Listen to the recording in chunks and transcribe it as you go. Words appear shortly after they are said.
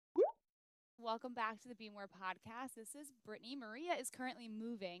Welcome back to the Be More podcast. This is Brittany. Maria is currently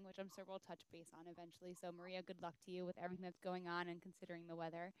moving, which I'm sure we'll touch base on eventually. So, Maria, good luck to you with everything that's going on and considering the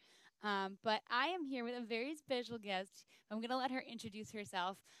weather. But I am here with a very special guest. I'm going to let her introduce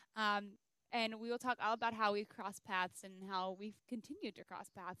herself. Um, and we will talk all about how we've crossed paths and how we've continued to cross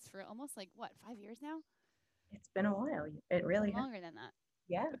paths for almost like, what, 5 years now? It's been a while. It It's really been has. longer than that.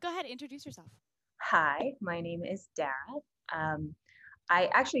 Yeah. But go ahead, introduce yourself. Hi, my name is Dara. Um, I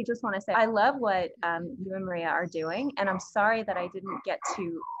actually just want to say I love what you and Maria are doing, and I'm sorry that I didn't get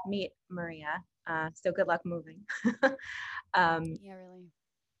to meet Maria. So good luck moving. um, Yeah, really.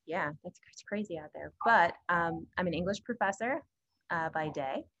 yeah, it's crazy out there. But I'm an English professor by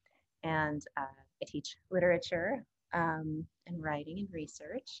day, and I teach literature and writing and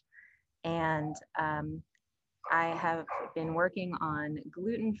research. And I have been working on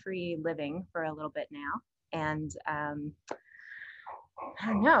gluten-free living for a little bit now, and I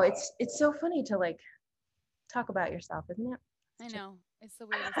don't know. It's so funny to like talk about yourself, isn't it? I It's just know. It's the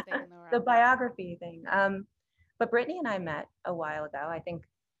weirdest thing in the the world. biography thing. But Brittany and I met a while ago.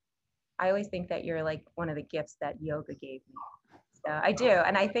 I always think that you're like one of the gifts that yoga gave me. So I do,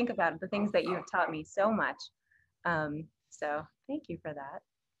 and I think about the things that you have taught me so much. So thank you for that.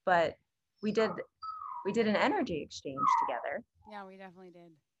 But we did we did an energy exchange together, Yeah, we definitely did.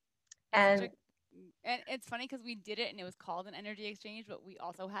 It's such and a and it's funny because we did it and it was called an energy exchange, but we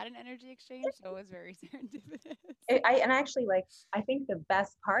also had an energy exchange, so it was very serendipitous. I actually like I think the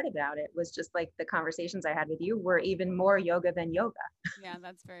best part about it was just like the conversations I had with you were even more yoga than yoga Yeah,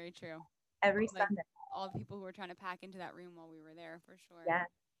 that's very true. every Like Sunday. all the people who were trying to pack into that room while we were there, for sure. Yeah,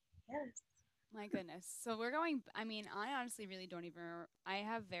 yes. My goodness. So we're going. I mean, I honestly really don't even. I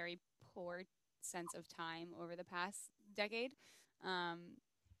have very poor sense of time over the past decade, um,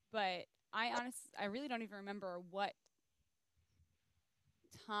 but I really don't even remember what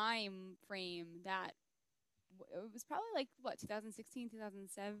time frame that it was probably like what 2016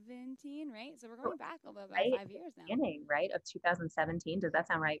 2017, right? So we're going back about Right at 5 years the now. beginning, right, of 2017. Does that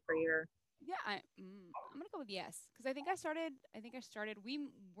sound right for your? Yeah, I'm gonna go with yes because I think I started we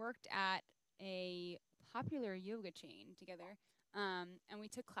worked at a popular yoga chain together, and we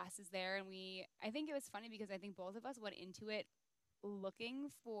took classes there, and I think it was funny because I think both of us went into it looking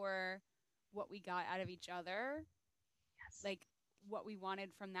for what we got out of each other, Yes. like what we wanted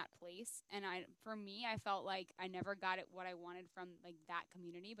from that place. And for me, I felt like I never got it what I wanted from like that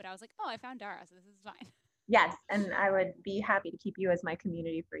community, but I was like, oh, I found Dara, so this is fine. Yes, and I would be happy to keep you as my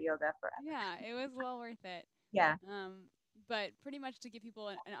community for yoga forever. Yeah, it was well worth it. Yeah. Um, but pretty much to give people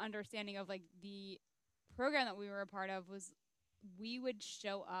an understanding of like the program that we were a part of was we would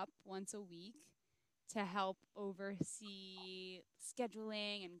show up once a week to help oversee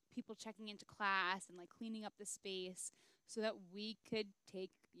scheduling and people checking into class and like cleaning up the space so that we could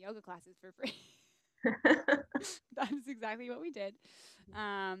take yoga classes for free. That's exactly what we did.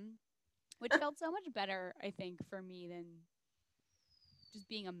 Um, which felt so much better, I think, for me than just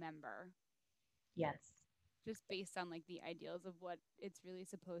being a member, Yes. just based on like the ideals of what it's really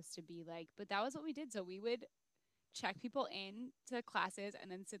supposed to be like. But that was what we did. So we would check people in to classes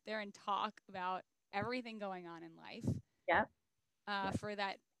and then sit there and talk about everything going on in life Yep. Yep. for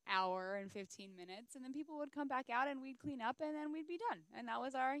that hour and 15 minutes. And then people would come back out and we'd clean up and then we'd be done. And that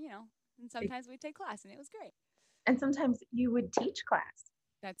was and sometimes we'd take class and it was great. And sometimes you would teach class.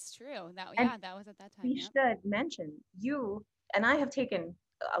 That's true. And That was at that time. we Yep. should mention you and I have taken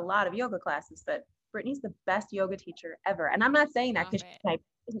a lot of yoga classes, but Brittany's the best yoga teacher ever. And I'm not saying that Stop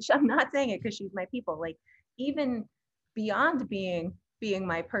because it. I'm not saying it because she's my people. Like even beyond being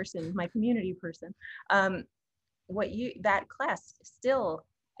my person, my community person, um, what you that class still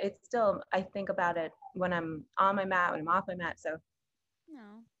it's still I think about it when I'm on my mat, when I'm off my mat. So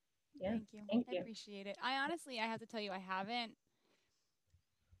No, yeah, thank you. thank I you. appreciate it. I have to tell you, I haven't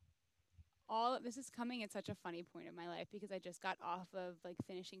all this is coming at such a funny point of my life because I just got off of like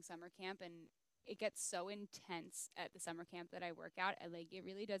finishing summer camp and it gets so intense at the summer camp that I work out and like it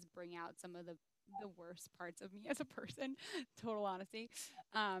really does bring out some of the worst parts of me as a person, total honesty.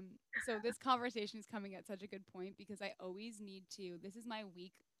 So this conversation is coming at such a good point because I always need to this is my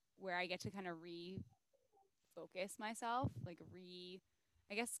week where I get to kind of refocus myself, like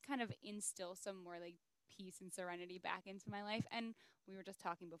I guess kind of instill some more like peace and serenity back into my life. And we were just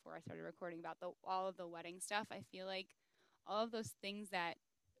talking before I started recording about the all of the wedding stuff. I feel like all of those things that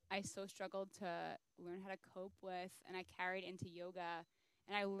I so struggled to learn how to cope with and I carried into yoga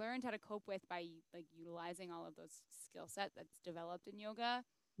and I learned how to cope with by like utilizing all of those skill set that's developed in yoga.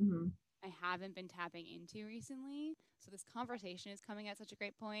 Hmm. I haven't been tapping into recently. So this conversation is coming at such a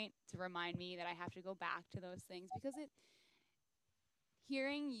great point to remind me that I have to go back to those things because it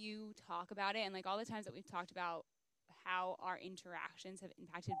hearing you talk about it and like all the times that we've talked about how our interactions have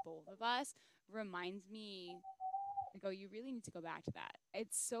impacted both of us reminds me like, oh, you really need to go back to that.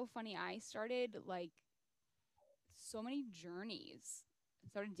 It's so funny. I started like so many journeys. I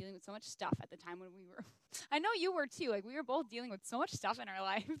started dealing with so much stuff at the time when we were I know you were too. Like we were both dealing with so much stuff in our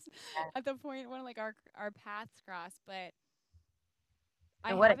lives at the point when like our paths crossed, but I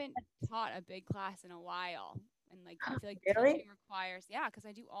And what, haven't taught a big class in a while. And like I feel like really? teaching requires, yeah, because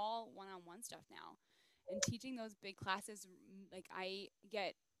I do all one-on-one stuff now. And teaching those big classes, like I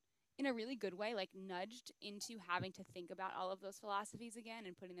get in a really good way, like nudged into having to think about all of those philosophies again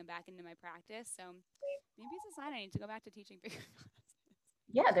and putting them back into my practice. So maybe it's a sign I need to go back to teaching bigger classes.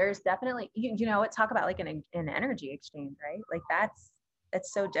 Yeah, there's definitely, you know what, talk about like an energy exchange, right? Like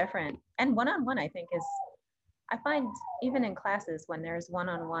that's so different. And one-on-one, I think is, I find even in classes when there's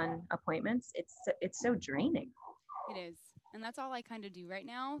one-on-one appointments, it's so draining. It is. And that's all I kind of do right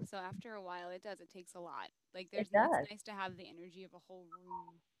now. So after a while, it does. It takes a lot. Like It it's does. nice to have the energy of a whole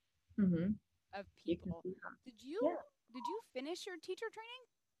room Hmm. of You can people. see them. Did you Yeah. did you finish your teacher training?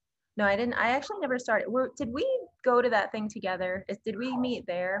 No, I didn't. I actually never started. Did we go to that thing together? Did we meet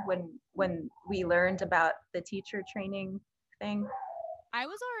there when we learned about the teacher training thing? I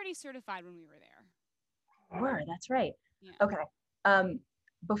was already certified when we were there. That's right. Yeah. Okay. Um,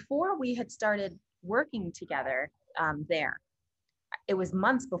 Before we had started working together there, it was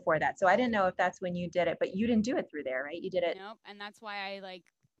months before that. So I didn't know if that's when you did it, but you didn't do it through there, right? You did it. Nope. And that's why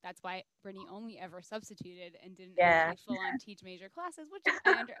Brittany only ever substituted and didn't Yeah. actually full on teach major classes, which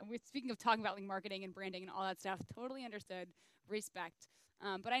I under we're speaking of talking about like marketing and branding and all that stuff, totally understood, respect.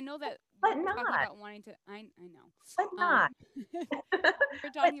 But I know that we But were talking not. about wanting to I know. But not. We were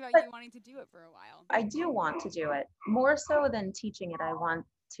but talking about but you wanting to do it for a while. I do want to do it more so than teaching it. I want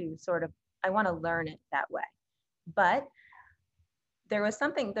to I want to learn it that way. But there was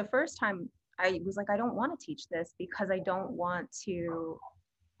something the first time I was like, I don't want to teach this because I don't want to,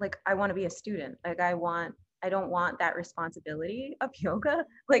 like, I want to be a student. Like, I don't want that responsibility of yoga.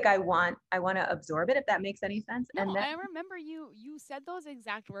 Like, I want to absorb it, if that makes any sense. No, And then, I remember you said those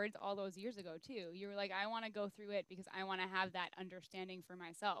exact words all those years ago too. You were like, I want to go through it because I want to have that understanding for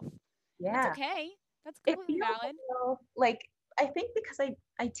myself. And that's yeah, okay. That's it completely feels valid. like, I think because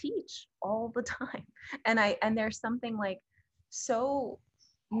I teach all the time, and there's something like so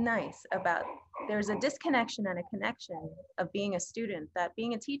nice about, there's a disconnection and a connection of being a student, that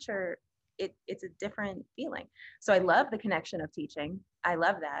being a teacher, it's a different feeling. So I love the connection of teaching. I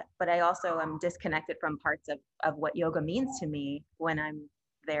love that, but I also am disconnected from parts of what yoga means to me when I'm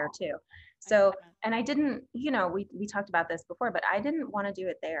there too. I get So, that. and I didn't, we talked about this before, but I didn't want to do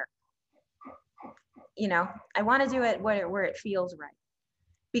it there. I want to do it where it feels right,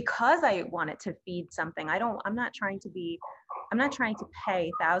 because I want it to feed something. I'm not trying to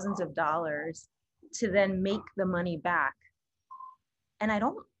pay thousands of dollars to then make the money back. And I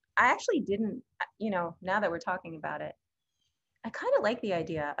actually didn't, now that we're talking about it, I kind of like the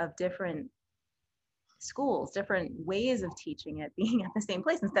idea of different schools, different ways of teaching it being at the same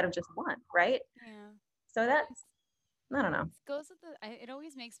place instead of just one, right? Yeah. So that's, I don't know. It goes with it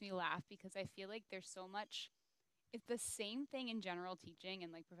always makes me laugh because I feel like there's so much it's the same thing in general teaching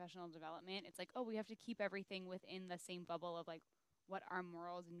and like professional development. It's like, oh, we have to keep everything within the same bubble of like what our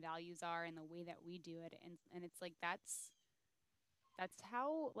morals and values are and the way that we do it. And it's like that's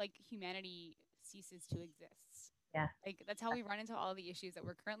how like humanity ceases to exist. Yeah. Like that's how we run into all of the issues that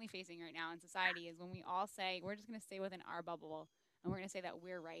we're currently facing right now in society is when we all say we're just going to stay within our bubble and we're going to say that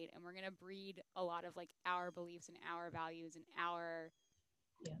we're right and we're going to breed a lot of like our beliefs and our values and our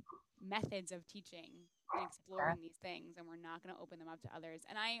Yeah. methods of teaching and exploring these things and we're not going to open them up to others.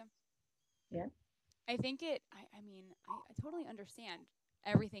 And Yeah. I think I mean I totally understand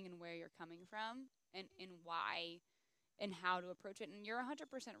everything and where you're coming from and why and how to approach it. And you're 100%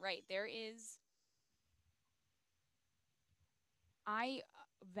 right. There is I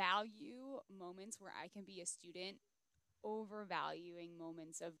value moments where I can be a student overvaluing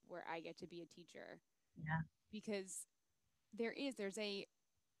moments of where I get to be a teacher Yeah. because there's a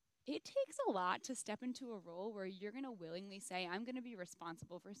it takes a lot to step into a role where you're going to willingly say I'm going to be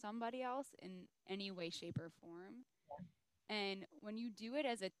responsible for somebody else in any way shape or form. And when you do it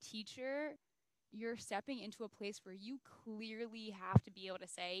as a teacher, you're stepping into a place where you clearly have to be able to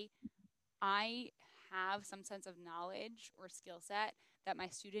say I have some sense of knowledge or skill set that my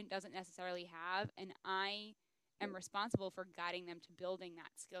student doesn't necessarily have, and I am responsible for guiding them to building that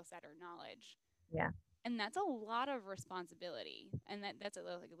skill set or knowledge. Yeah. And that's a lot of responsibility. And that's like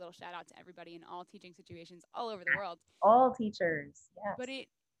a little shout out to everybody in all teaching situations all over the world. All teachers. Yes. But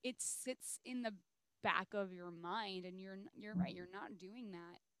it sits in the back of your mind, and you're right, you're not doing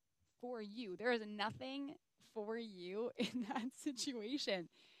that for you. There is nothing for you in that situation.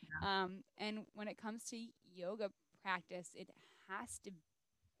 And when it comes to yoga practice, has to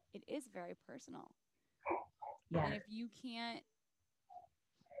it is very personal. Yeah. And if you can't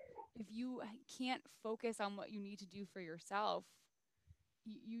focus on what you need to do for yourself,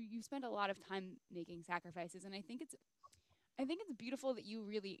 you spend a lot of time making sacrifices. And I think it's beautiful that you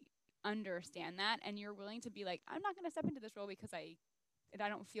really understand that, and you're willing to be like, I'm not going to step into this role because I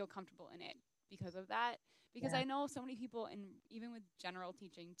don't feel comfortable in it because of that. Because Yeah. I know so many people, and even with general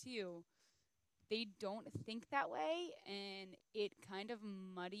teaching too, they don't think that way, and it kind of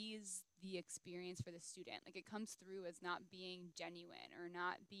muddies the experience for the student. Like, it comes through as not being genuine or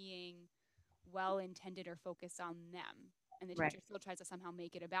not being well intended or focused on them, and the Right. teacher still tries to somehow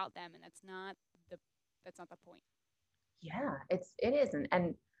make it about them, and the that's not the point. Yeah, it isn't.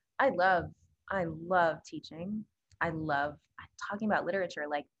 And I love teaching. I love talking about literature.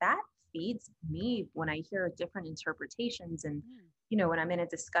 Like that feeds me when I hear different interpretations and Mm. when I'm in a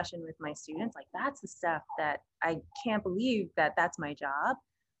discussion with my students, like that's the stuff that I can't believe that that's my job.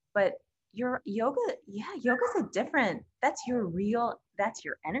 But your yoga, yeah, yoga's a different, that's your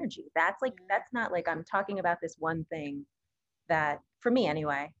energy. Yeah. That's not like I'm talking about this one thing that for me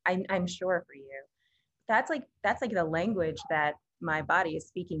anyway, I'm sure for you that's like the language that my body is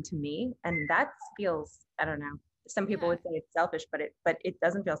speaking to me, and that feels, I don't know, some people Yeah. would say it's selfish, but it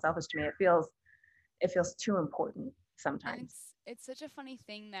doesn't feel selfish to me. It feels too important And sometimes. it's such a funny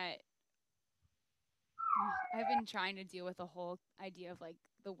thing that I've been trying to deal with the whole idea of like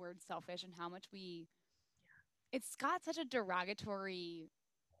the word selfish and how much it's got such a derogatory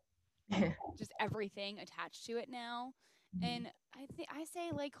just everything attached to it now. Mhm. And I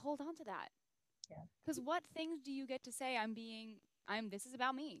say like hold on to that. Yeah. Cuz what things do you get to say I'm this is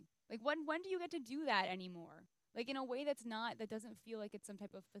about me? Like when do you get to do that anymore? Like in a way that doesn't feel like it's some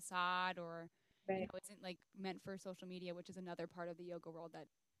type of facade or Right. isn't like meant for social media, which is another part of the yoga world that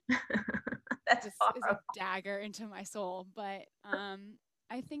That's just is a horrible. dagger into my soul. But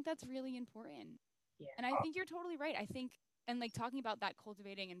I think that's really important. Yeah. And I think you're totally right. I think, and like talking about that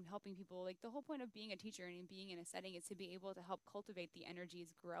cultivating and helping people, like the whole point of being a teacher and being in a setting is to be able to help cultivate the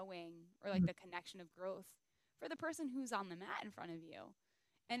energies growing or like Mhm. the connection of growth for the person who's on the mat in front of you.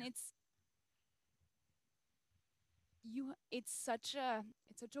 And it's such a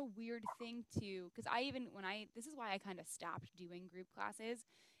weird thing to, because I even when I this is why I kind of stopped doing group classes,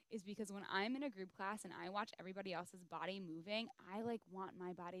 is because when I'm in a group class and I watch everybody else's body moving, I like want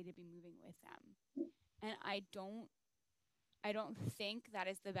my body to be moving with them. And I don't think that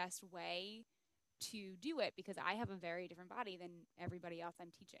is the best way to do it, because I have a very different body than everybody else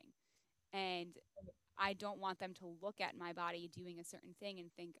I'm teaching. And I don't want them to look at my body doing a certain thing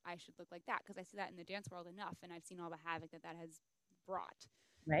and think I should look like that, because I see that in the dance world enough, and I've seen all the havoc that has brought.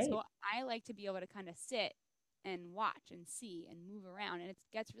 Right. So I like to be able to kind of sit and watch and see and move around. And it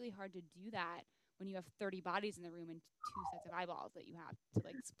gets really hard to do that when you have 30 bodies in the room and two sets of eyeballs that you have to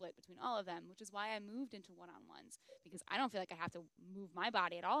like split between all of them, which is why I moved into one-on-ones, because I don't feel like I have to move my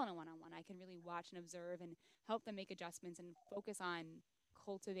body at all in a one-on-one. I can really watch and observe and help them make adjustments and focus on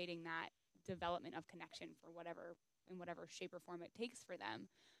cultivating that development of connection for whatever in whatever shape or form it takes for them.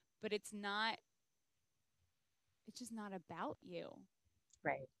 But it's just not about you.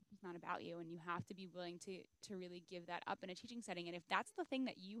 Right. It's not about you, and you have to be willing to really give that up in a teaching setting. And if that's the thing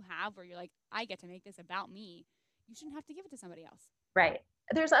that you have where you're like, I get to make this about me, you shouldn't have to give it to somebody else. Right.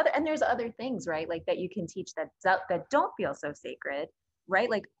 There's other things, right? Like that you can teach that don't feel so sacred, right?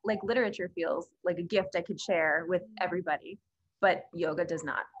 Like literature feels like a gift I could share with everybody, but yoga does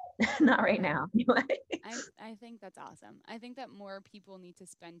not. Not right Yeah. now. I think that's awesome. I think that more people need to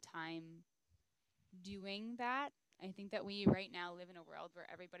spend time doing that. I think that we right now live in a world where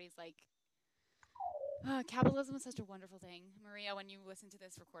everybody's like, oh, capitalism is such a wonderful thing. Maria, when you listen to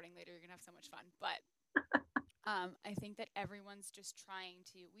this recording later, you're going to have so much fun. But I think that everyone's just trying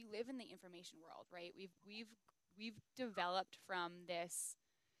to. We live in the information world, right? We've developed from this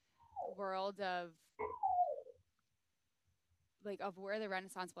world of of where the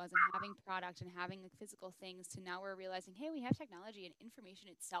Renaissance was and having product and having like physical things to now we're realizing, hey, we have technology and information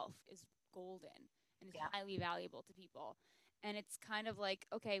itself is golden and is Yeah. highly valuable to people. And it's kind of like,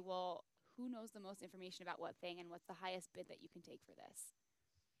 okay, well, who knows the most information about what thing and what's the highest bid that you can take for this?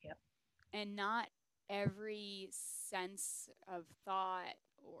 Yep. And not every sense of thought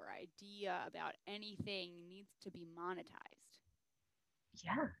or idea about anything needs to be monetized.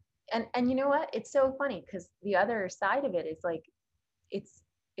 Yeah. And you know what? It's so funny because the other side of it is like it's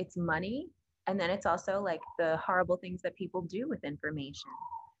it's money, and then it's also like the horrible things that people do with information.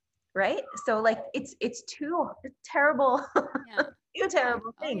 right? So like it's terrible, Yeah. two Yeah.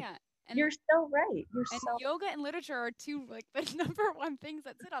 terrible Oh things. yeah. And You're so right. You're and so yoga and literature are two like the number one things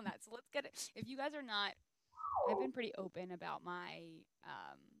that sit on that. So let's get it. If you guys are not, I've been pretty open about my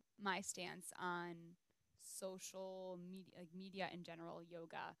stance on social media, like media in general,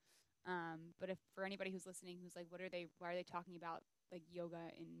 yoga. But if for anybody who's listening who's like, why are they talking about like yoga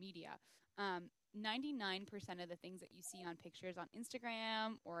in media? 99% of the things that you see on pictures on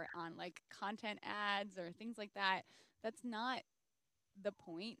Instagram or on like content ads or things like that, that's not the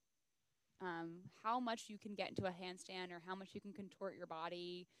point. How much you can get into a handstand or how much you can contort your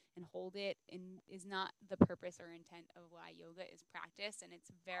body and hold it and is not the purpose or intent of why yoga is practiced. And it's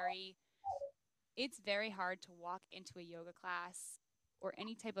very hard to walk into a yoga class or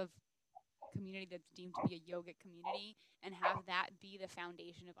any type of community that's deemed to be a yogic community and have that be the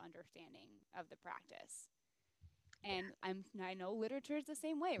foundation of understanding of the practice. And I know literature is the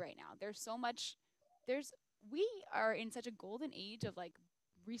same way right now. There's so much there's we are in such a golden age of like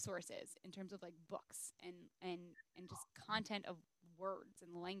resources in terms of like books and just content of words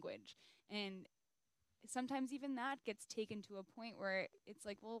and language. And sometimes even that gets taken to a point where it's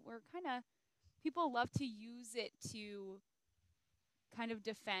like, well, we're kind of people love to use it to kind of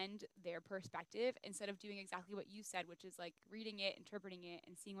defend their perspective instead of doing exactly what you said, which is like reading it, interpreting it,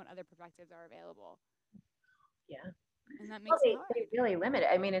 and seeing what other perspectives are available. yeah. And that Well, makes it they hard. really limit it.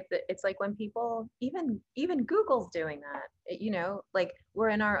 I mean, it's like when people even Google's doing that. Like we're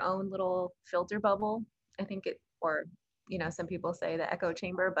in our own little filter bubble. I think or some people say the echo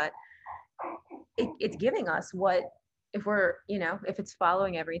chamber, but it's giving us what if it's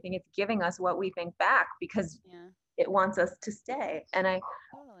following everything, it's giving us what we think back because Yeah, it wants us to stay. And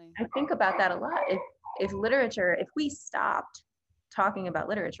totally. I think about that a lot. If we stopped talking about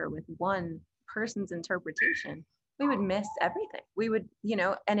literature with one person's interpretation, we would miss everything. We would,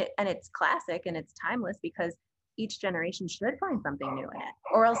 and it's classic and it's timeless because each generation should find something new in it,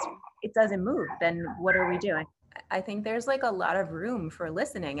 or else it doesn't move. Then what are we doing? I think there's like a lot of room for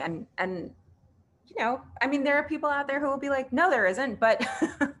listening, and I mean, there are people out there who will be like, no, there isn't, but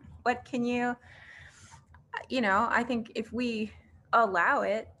what can I think if we allow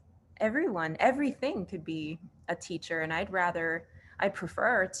it, everything could be a teacher. And I'd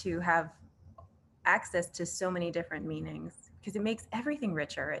prefer to have access to so many different meanings because it makes everything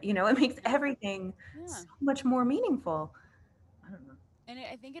richer. It makes Yeah. everything Yeah. so much more meaningful. I don't know. And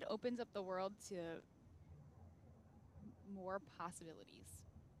I think it opens up the world to more possibilities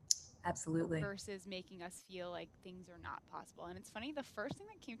Absolutely. versus making us feel like things are not possible. And it's funny, the first thing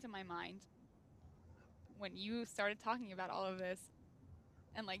that came to my mind when you started talking about all of this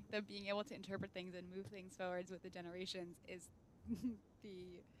and like the being able to interpret things and move things forwards with the generations is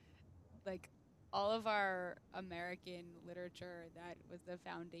the like all of our American literature that was the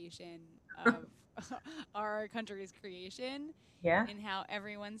foundation of our country's creation, Yeah. and how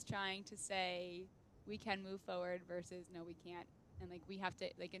everyone's trying to say we can move forward versus no, we can't, and like we have to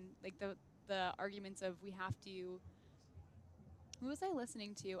like in like the arguments of we have to. Who was I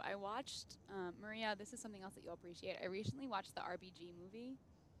listening to? I watched Maria. This is something else that you'll appreciate. I recently watched the RBG movie.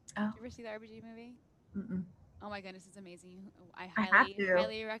 Oh. Did you ever see the RBG movie? Mm-mm. Oh my goodness, it's amazing. I I have highly, to.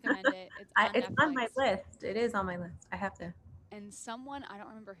 highly recommend it. It's on It's on Netflix. my list. It is on my list. I have to. And someone, I don't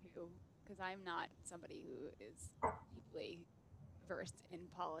remember who, because I'm not somebody who is deeply versed in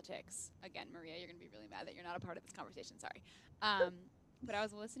politics. Again, Maria, you're going to be really mad that you're not a part of this conversation. Sorry. But I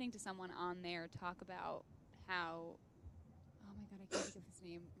was listening to someone on there talk about how, oh my God, I can't think of his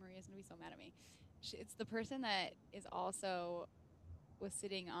name. Maria's going to be so mad at me. It's the person that is also was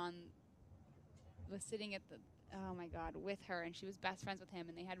sitting on was sitting at the oh my god with her, and she was best friends with him,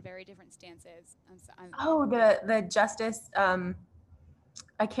 and they had very different stances. Oh, the justice.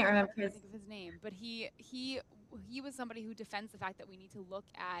 I can't I remember can't his. think of his name, but he was somebody who defends the fact that we need to look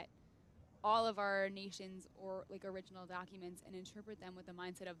at all of our nations or like original documents and interpret them with the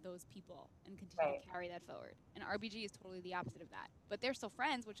mindset of those people and continue to Right. carry that forward. And RBG is totally the opposite of that. But they're still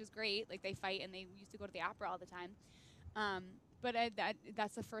friends, which is great. Like they fight and they used to go to the opera all the time. Um, but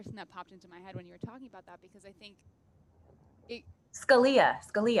that's the first thing that popped into my head when you were talking about that, because I think it Scalia.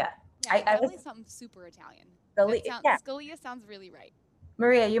 yeah, I it's was definitely something super Italian. That sounds Yeah. Scalia sounds really right.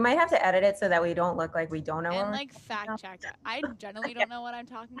 Maria, you might have to edit it so that we don't look like we don't know what And we're like talking fact about. check it. I generally don't know what I'm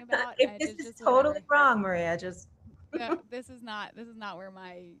talking about. If And this it's is just totally whatever. wrong, Maria, just Yeah, this is not where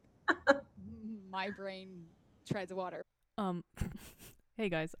my brain treads water. Um, hey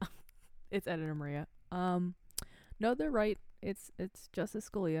guys, it's editor Maria. No, they're right. It's Justice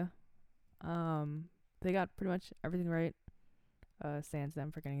Scalia. They got pretty much everything right. Sans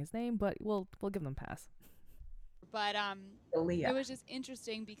them forgetting his name, but we'll give them a pass. But Aaliyah. it was just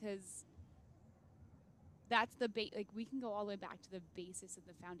interesting because that's the like we can go all the way back to the basis of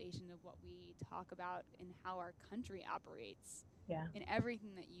the foundation of what we talk about and how our country operates. Yeah. In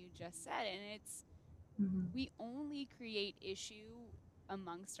everything that you just said, and it's we only create issue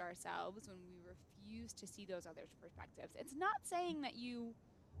amongst ourselves when we refuse to see those other perspectives. It's not saying that you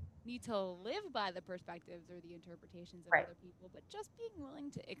need to live by the perspectives or the interpretations of other people, but just being willing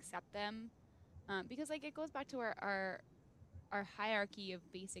to accept them, because like it goes back to our hierarchy of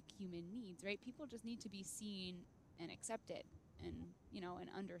basic human needs, right? People just need to be seen and accepted and, you know, and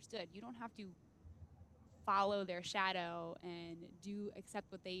understood. You don't have to follow their shadow and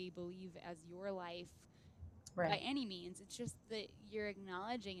accept what they believe as your life by any means. It's just that you're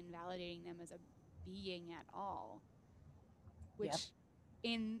acknowledging and validating them as a being at all, which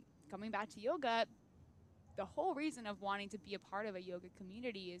in coming back to yoga, the whole reason of wanting to be a part of a yoga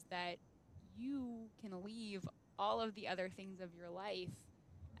community is that you can leave all of the other things of your life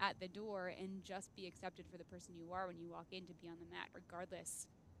at the door and just be accepted for the person you are when you walk in to be on the mat, regardless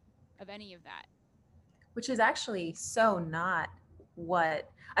of any of that. Which is actually so not what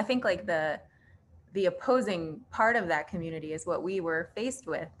I think, like the opposing part of that community is what we were faced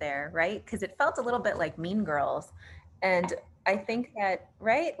with there, right? Because it felt a little bit like Mean Girls. And I think that,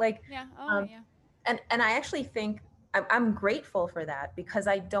 right? Like, And I actually think I'm grateful for that, because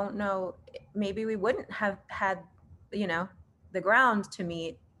I don't know, maybe we wouldn't have had, you know, the ground to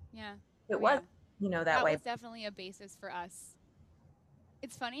meet. Yeah. It was, you know, that way. That was definitely a basis for us.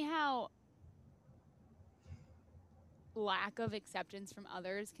 It's funny how lack of acceptance from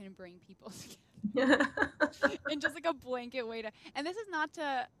others can bring people together in just like a blanket way to, and this is not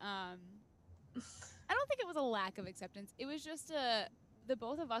to, I don't think it was a lack of acceptance. It was just the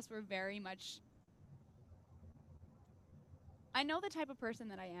both of us were very much, I know the type of person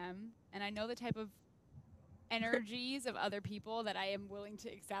that I am, and I know the type of energies of other people that I am willing to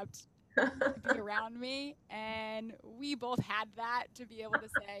accept to be around me, and we both had that to be able to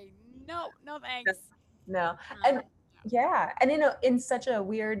say no thanks. No. And yeah, and in such a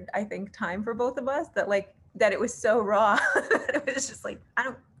weird, I think, time for both of us, that it was so raw. It was just like,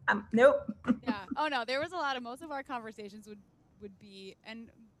 nope. Yeah. Oh no, there was a lot of, most of our conversations would be, and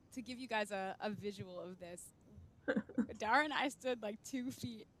to give you guys a visual of this, Dara and I stood like 2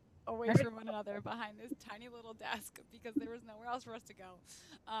 feet away from one another behind this tiny little desk because there was nowhere else for us to go.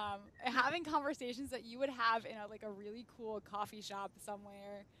 Having conversations that you would have in a really cool coffee shop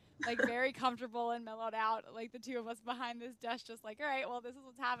somewhere, like very comfortable and mellowed out, like the two of us behind this desk, just like, all right, well, this is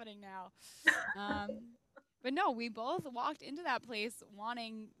what's happening now. But no, we both walked into that place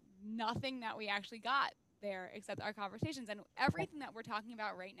wanting nothing that we actually got there except our conversations, and everything that we're talking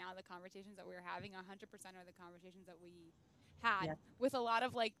about right now, the conversations that we're having, 100% are the conversations that we had, with a lot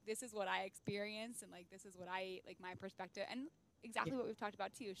of like, this is what I experienced, and like, this is what I like, my perspective, and exactly what we've talked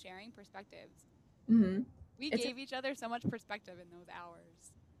about too, sharing perspectives. We gave each other so much perspective in those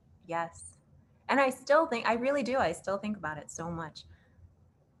hours. Yes. And I still think, I really do, I still think about it so much.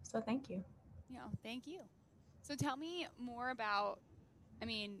 So thank you. Thank you. So tell me more about, I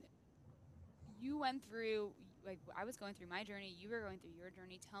mean, you went through, like, I was going through my journey, you were going through your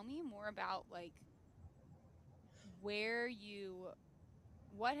journey. Tell me more about, like, what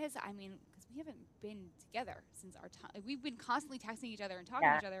has, I mean, because we haven't been together since our time. Like, we've been constantly texting each other and talking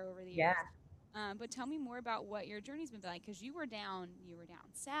to each other over the years. But tell me more about what your journey's been like, because you were down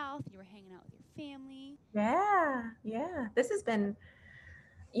south, you were hanging out with your family. Yeah. This has been,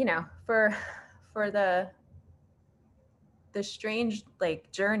 for the strange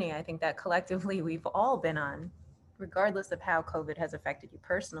journey, I think that collectively we've all been on, regardless of how COVID has affected you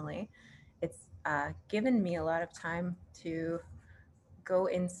personally. It's given me a lot of time to go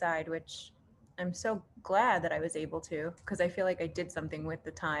inside, which I'm so glad that I was able to, because I feel like I did something with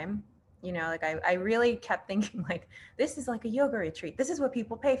the time. I really kept thinking, like, this is like a yoga retreat. This is what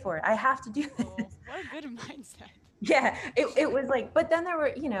people pay for. I have to do this. What a good mindset. Yeah, it was like, but then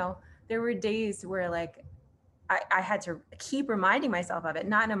there were days where like I had to keep reminding myself of it,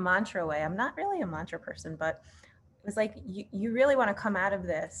 not in a mantra way. I'm not really a mantra person, but it was like, you really want to come out of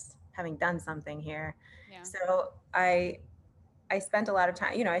this having done something here. Yeah. So I spent a lot of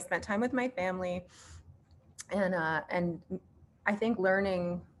time, I spent time with my family, and I think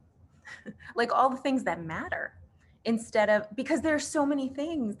learning like all the things that matter, instead of, because there's so many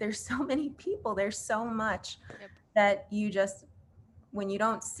things, there's so many people, there's so much that you just, when you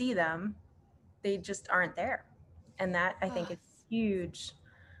don't see them, they just aren't there. And that, I think, is huge.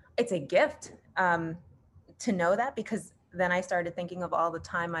 It's a gift to know that, because then I started thinking of all the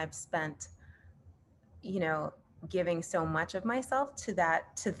time I've spent, giving so much of myself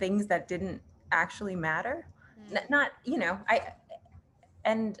to things that didn't actually matter. not, you know,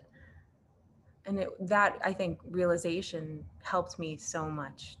 and that I think realization helped me so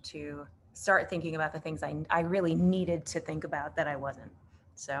much to start thinking about the things I really needed to think about that I wasn't.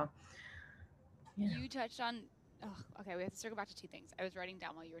 So, yeah. You touched on, oh, okay, we have to circle back to two things. I was writing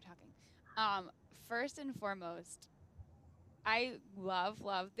down while you were talking. Um, First and foremost, I love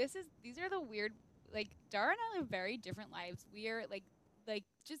these are the weird, like Dara and I live very different lives. We are like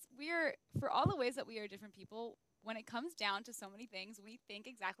just we're for all the ways that we are different people, when it comes down to so many things, we think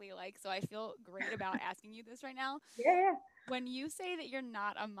exactly alike. So I feel great about asking you this right now. Yeah. When you say that you're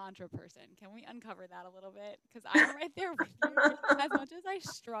not a mantra person, can we uncover that a little bit? Because I'm right there with you. As much as I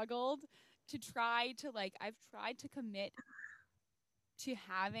struggled to try to I've tried to commit to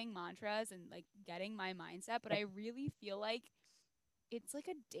having mantras and like getting my mindset, but I really feel like it's like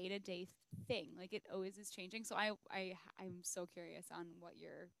a day to day thing. Like it always is changing. So I'm so curious on what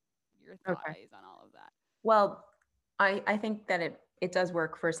your thought Okay. is on all of that. Well, I think that it does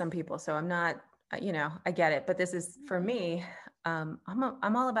work for some people. So I'm not, you know, I get it. But this is for me. I'm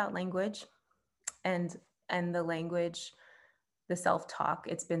all about language, and the language, the self talk.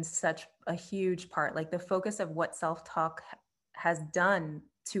 It's been such a huge part. Like the focus of what self talk has done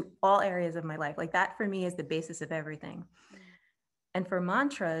to all areas of my life. Like that for me is the basis of everything. Mm. And for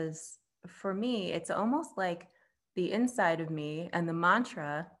mantras, for me, it's almost like the inside of me and the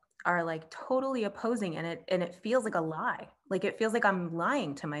mantra are like totally opposing, and it feels like a lie. Like it feels like I'm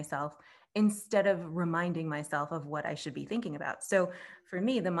lying to myself instead of reminding myself of what I should be thinking about. So for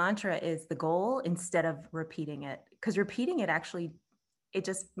me, the mantra is the goal instead of repeating it, because repeating it actually, it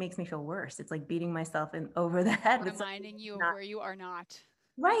just makes me feel worse. It's like beating myself in over the head with something Reminding you that's of not where you are not.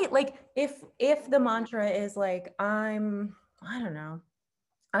 right. Like if the mantra is like I don't know,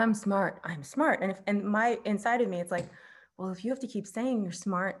 I'm smart. And if and my inside of me, it's like, well, if you have to keep saying you're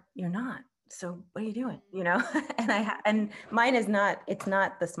smart, you're not. So what are you doing? You know? And and mine is not, it's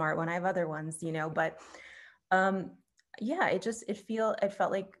not the smart one. I have other ones, you know, but um yeah, it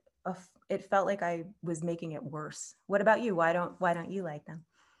felt like it felt like I was making it worse. What about you? Why don't you like them?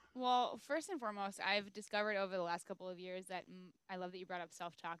 Well, first and foremost, I've discovered over the last couple of years that I love that you brought up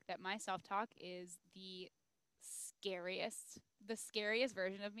self talk, that my self talk is scariest. The scariest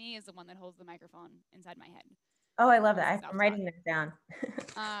version of me is the one that holds the microphone inside my head. Oh, I love That's the that. self I'm talk. writing this down.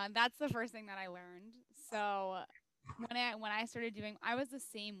 That's the first thing that I learned. So when I started doing, I was the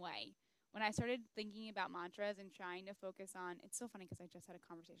same way. When I started thinking about mantras and trying to focus on, it's so funny because I just had a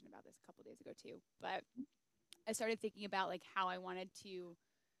conversation about this a couple days ago too. But I started thinking about like how I wanted to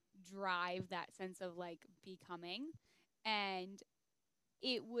drive that sense of like becoming, and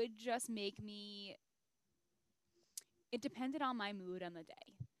it would just make me, it depended on my mood on the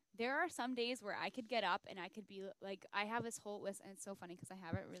day. There are some days where I could get up and I could be like, I have this whole list, and it's so funny because I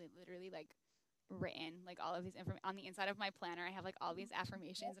have it really literally like written, like all of these on the inside of my planner. I have like all these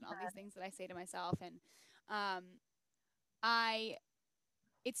affirmations and all these things that I say to myself. And um I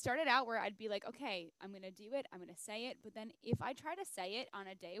it started out where I'd be like, okay, I'm going to do it, I'm going to say it. But then if I try to say it on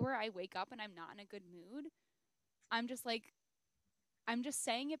a day where I wake up and I'm not in a good mood, I'm just like, I'm just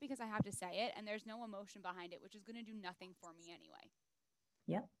saying it because I have to say it, and there's no emotion behind it, which is going to do nothing for me anyway.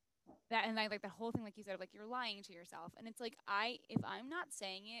 Yep. That, and like the whole thing, like you said, like you're lying to yourself, and it's like if I'm not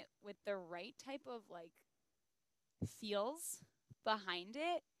saying it with the right type of like feels behind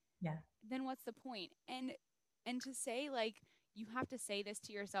it, Yeah. then what's the point? And to say like you have to say this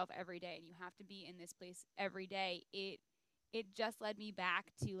to yourself every day, and you have to be in this place every day, it just led me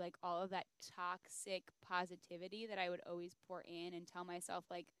back to like all of that toxic positivity that I would always pour in and tell myself,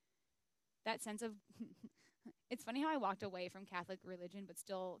 like that sense of it's funny how I walked away from Catholic religion but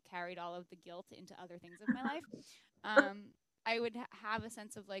still carried all of the guilt into other things of my life. I would have a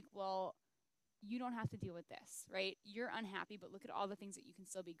sense of like, well, you don't have to deal with this, right? You're unhappy, but look at all the things that you can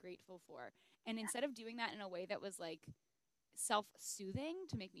still be grateful for. And instead of doing that in a way that was like self soothing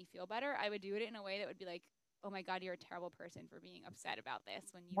to make me feel better, I would do it in a way that would be like, oh my God, you're a terrible person for being upset about this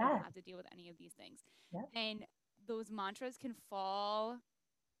when you Yeah. don't have to deal with any of these things. Yep. And those mantras can fall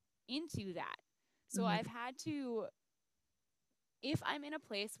into that. So Mhm. I've had to, if I'm in a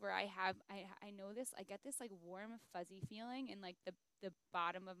place where I know this, I get this like warm fuzzy feeling in like the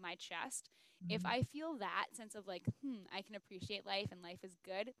bottom of my chest. If Mhm. I feel that sense of like, I can appreciate life and life is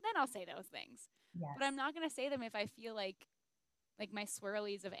good, then I'll say those things. But I'm Yes. not going to say them if I feel like my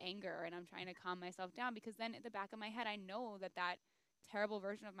swirlies of anger and I'm trying to calm myself down, because then at the back of my head I know that that terrible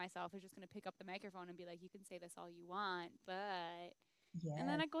version of myself is just going to pick up the microphone and be like, you can say this all you want, but, and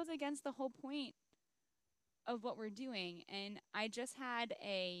then Yes. it goes against the whole point of what we're doing. And I just had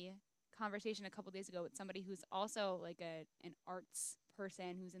a conversation a couple days ago with somebody who's also like an arts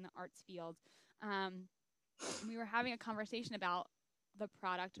person who's in the arts field. Um, we were having a conversation about the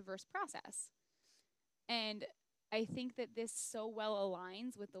product versus process. And I think that this so well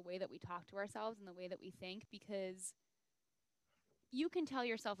aligns with the way that we talk to ourselves and the way that we think, because you can tell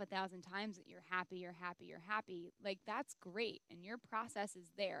yourself 1,000 times that you're happy, you're happy, you're happy. Like, that's great. And your process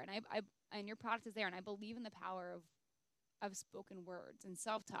is there. And and your product is there. And I believe in the power of spoken words and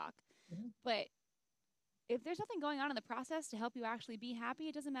self-talk. Mhm. But if there's nothing going on in the process to help you actually be happy,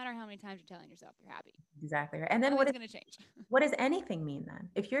 it doesn't matter how many times you're telling yourself you're happy. Exactly right. And then Nothing's going to change. what does anything mean then?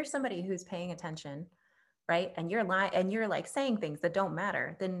 If you're somebody who's paying attention, right, and you're lying and you're like saying things that don't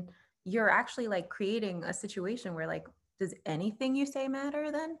matter, then you're actually like creating a situation where like, does anything you say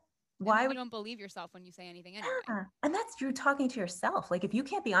matter then? And Why then would you don't believe yourself when you say anything anyway. yeah. And that's you talking to yourself. Like if you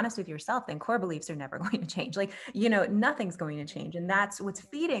can't be honest with yourself, then core beliefs are never going to change. Like, nothing's going to change. And that's what's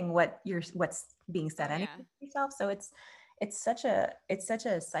feeding what's being said Oh, anyway yeah. to yourself. So it's such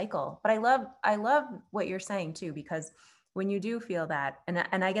a cycle. But I love what you're saying too, because when you do feel that,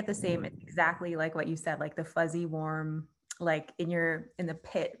 and I get the same, it's exactly like what you said, like the fuzzy warm, like in the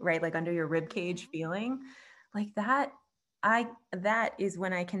pit, right? Like under your rib cage feeling like that. That is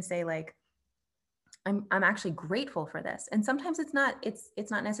when I can say like, I'm actually grateful for this. And sometimes it's not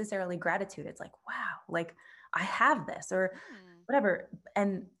necessarily gratitude. It's like, wow, like I have this or whatever.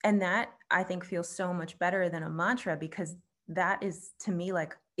 And that I think feels so much better than a mantra, because that is to me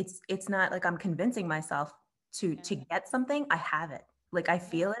like it's not like I'm convincing myself to get something. I have it. Like I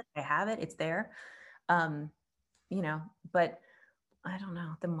feel it, I have it, it's there. Um, but I don't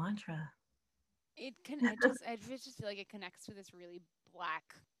know, the mantra. I just feel like it connects to this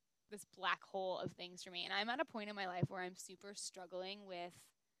black hole of things for me. And I'm at a point in my life where I'm super struggling with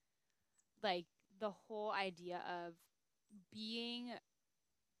like the whole idea of being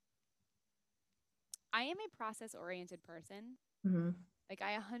I am a process oriented person. Mm-hmm. Like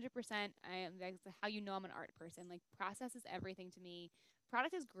I 100% I am that's how I'm an art person. Like process is everything to me.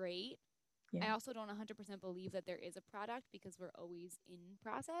 Product is great. Yeah. I also don't 100% believe that there is a product because we're always in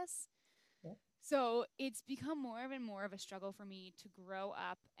process. Yeah. So it's become more and more of a struggle for me to grow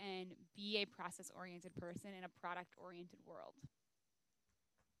up and be a process oriented person in a product oriented world.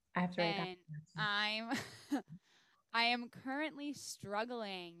 I have to write that. And I'm I am currently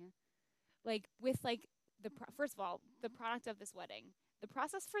struggling like with like first of all, the product of this wedding. The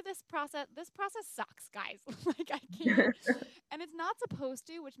process for this process sucks, guys. Like I can't and it's not supposed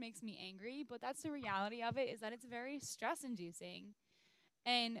to, which makes me angry, but that's the reality of it, is that it's very stress inducing.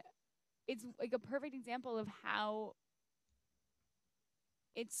 And it's like a perfect example of how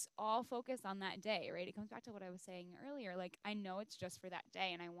it's all focused on that day, right? It comes back to what I was saying earlier. Like I know it's just for that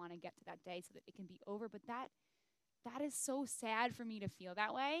day and I want to get to that day so that it can be over, but that is so sad for me to feel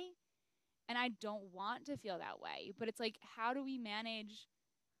that way. And I don't want to feel that way. But it's like, how do we manage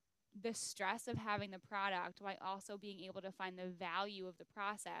the stress of having the product while also being able to find the value of the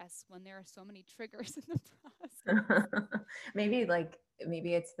process when there are so many triggers in the process?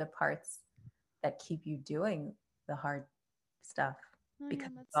 maybe it's the parts that keep you doing the hard stuff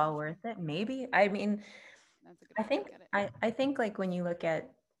because it's all worth it. Maybe. I mean, that's a good way to look at it. I think like when you look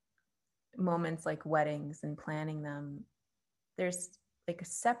at moments like weddings and planning them, there's like a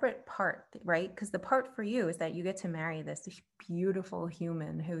separate part, right? Because the part for you is that you get to marry this beautiful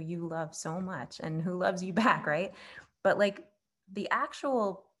human who you love so much and who loves you back, right? But like the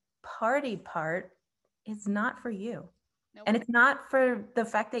actual party part is not for you. Nope. And it's not for the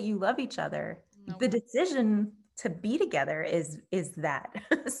fact that you love each other. Nope. The decision to be together is that.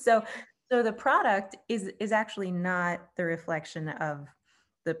 So the product is actually not the reflection of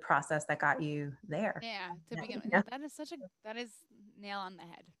the process that got you there. Yeah, to begin with. That is nail on the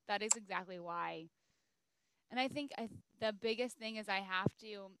head. That is exactly why. And I think the biggest thing is I have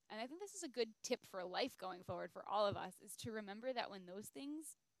to, and I think this is a good tip for life going forward for all of us, is to remember that when those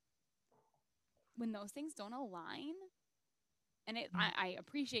things don't align, and I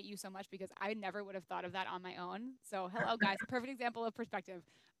appreciate you so much because I never would have thought of that on my own. So hello guys, perfect example of perspective.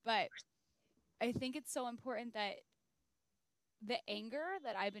 But I think it's so important that the anger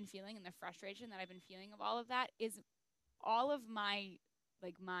that I've been feeling and the frustration that I've been feeling of all of that is all of my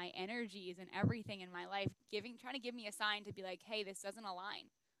energies and everything in my life trying to give me a sign to be like, hey, this doesn't align.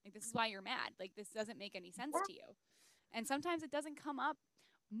 Like this is why you're mad. Like this doesn't make any sense to you. And sometimes it doesn't come up.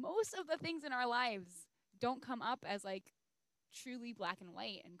 Most of the things in our lives don't come up as like truly black and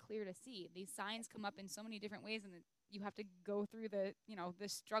white and clear to see. These signs come up in so many different ways, and you have to go through the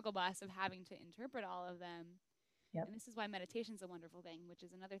struggle bus of having to interpret all of them. Yep. And this is why meditation is a wonderful thing, which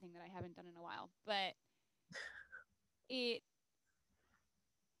is another thing that I haven't done in a while. But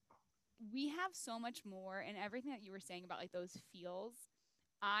we have so much more, and everything that you were saying about like those feels,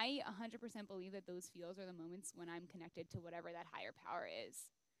 I 100% believe that those feels are the moments when I'm connected to whatever that higher power is.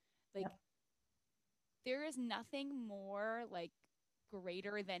 Like, Yep. there is nothing more like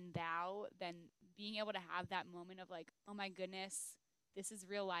greater than thou than being able to have that moment of like, oh my goodness, this is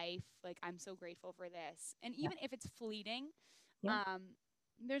real life. Like, I'm so grateful for this. And Yep. even if it's fleeting, Yep.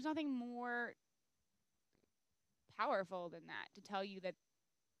 there's nothing more powerful than that to tell you that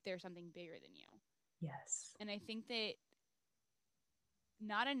there's something bigger than you. Yes. And I think that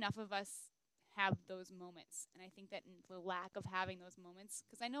not enough of us have those moments. And I think that the lack of having those moments,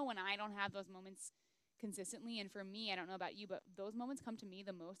 because I know when I don't have those moments consistently, and for me, I don't know about you, but those moments come to me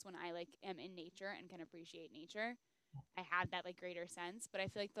the most when I like am in nature and can appreciate nature. I have that like greater sense, but I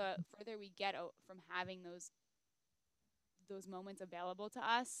feel like the further we get from having those moments available to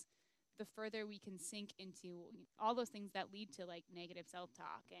us, the further we can sink into all those things that lead to like negative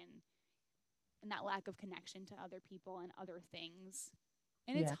self-talk and that lack of connection to other people and other things.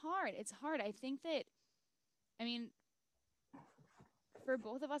 And Yeah. it's hard. I think that, I mean, for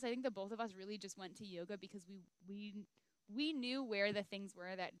both of us, I think that both of us really just went to yoga because we knew where the things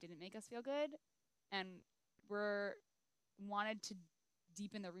were that didn't make us feel good, and we're wanted to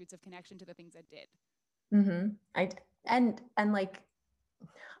deepen the roots of connection to the things that did. Mm-hmm. And like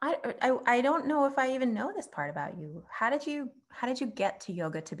I don't know if I even know this part about you. How did you get to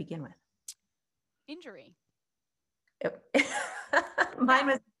yoga to begin with? Injury. Mine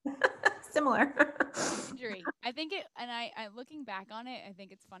was similar. Injury. I think it, and I looking back on it, I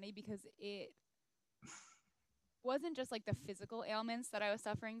think it's funny because it wasn't just like the physical ailments that I was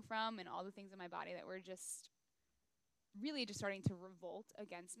suffering from and all the things in my body that were just really just starting to revolt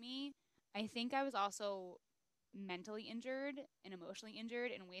against me. I think I was also mentally injured and emotionally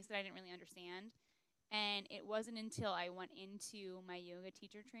injured in ways that I didn't really understand. And it wasn't until I went into my yoga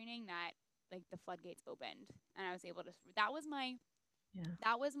teacher training that like the floodgates opened and I was able to that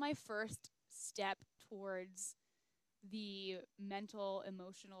was my first step towards the mental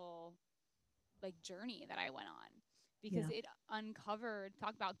emotional like journey that I went on, because it uncovered,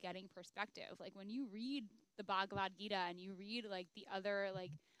 talk about getting perspective. Like when you read the Bhagavad Gita and you read like the other,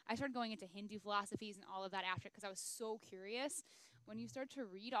 like I started going into Hindu philosophies and all of that after because I was so curious. When you start to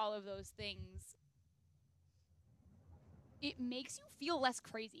read all of those things, it makes you feel less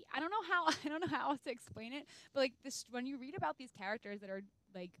crazy. I don't know how I don't know how else to explain it, but like this when you read about these characters that are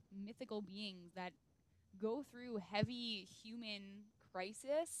like mythical beings that go through heavy human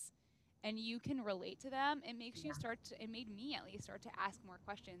crisis and you can relate to them, it makes you it made me at least start to ask more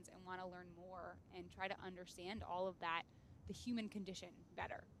questions and want to learn more and try to understand all of that, the human condition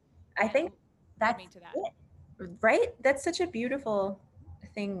better. I think led that's me to that. right. That's such a beautiful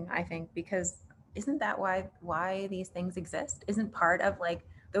thing, I think, because isn't that why these things exist? Isn't part of like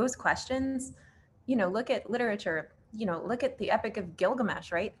those questions, look at literature, look at the Epic of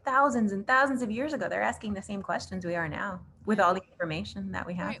Gilgamesh, right? Thousands and thousands of years ago, they're asking the same questions we are now with all the information that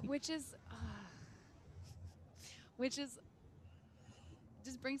we have. Right, which is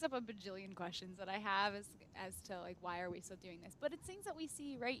just brings up a bajillion questions that I have as to like why are we still doing this? But it's things that we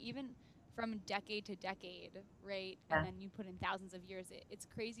see, right? Even from decade to decade, right? Yeah. And then you put in thousands of years. It's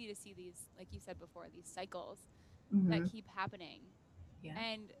crazy to see these, like you said before, these cycles that keep happening. Yeah.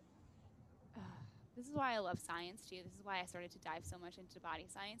 And this is why I love science too. This is why I started to dive so much into body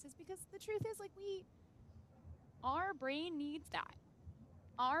science, is because the truth is like our brain needs that.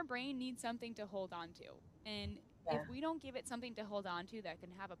 Our brain needs something to hold on to. And if we don't give it something to hold on to that can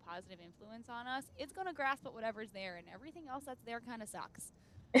have a positive influence on us, it's going to grasp at whatever's there, and everything else that's there kind of sucks.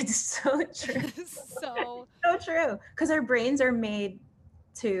 It's so true. so true. Because our brains are made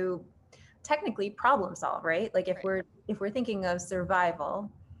to technically problem solve, right? Like if we're thinking of survival,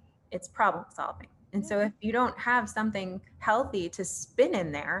 it's problem solving. And so if you don't have something healthy to spin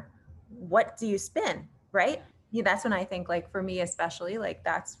in there, what do you spin, right? Yeah, that's when I think, like for me especially, like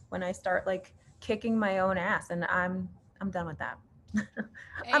that's when I start like kicking my own ass, and I'm done with that.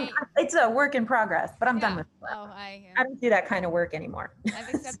 It's a work in progress, but I'm done with that. I don't do that kind of work anymore.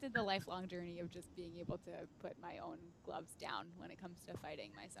 I've accepted the lifelong journey of just being able to put my own gloves down when it comes to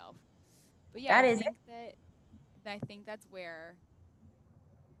fighting myself. But yeah, I think that's where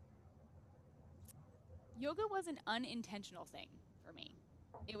yoga was an unintentional thing for me.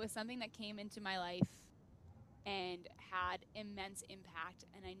 It was something that came into my life and had immense impact,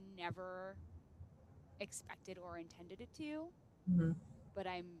 and I never expected or intended it to. Mm-hmm. But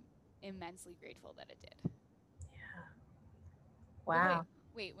I'm immensely grateful that it did. Yeah. Wow.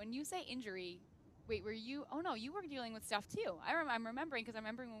 Wait, when you say injury, were you? Oh no, you were dealing with stuff too. I'm remembering because I'm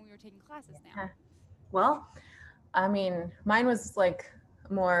remembering when we were taking classes now. Well, I mean, mine was like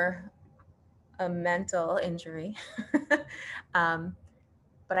more a mental injury.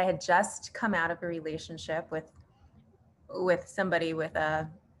 but I had just come out of a relationship with somebody with a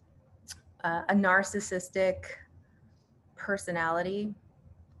narcissistic personality,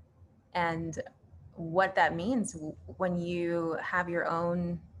 and what that means when you have your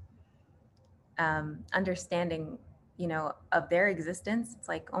own understanding, you know, of their existence. It's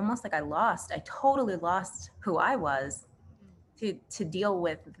like almost like I totally lost who I was to deal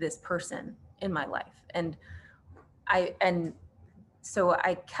with this person in my life. And so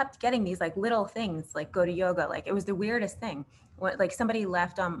I kept getting these like little things, like go to yoga. Like it was the weirdest thing. What, like somebody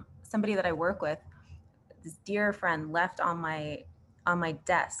left somebody that I work with, this dear friend left on my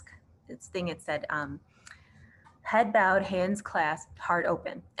desk this thing. It said head bowed, hands clasped, heart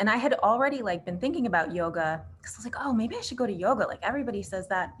open. And I had already like been thinking about yoga because I was like, oh, maybe I should go to yoga. Like everybody says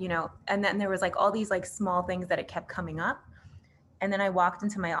that, you know. And then there was like all these like small things that it kept coming up. And then I walked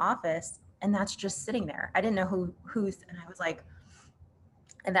into my office and that's just sitting there. I didn't know who's, and I was like,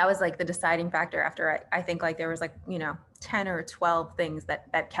 and that was like the deciding factor after I think like there was like, you know, 10 or 12 things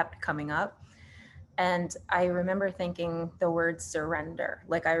that kept coming up. And I remember thinking the word surrender.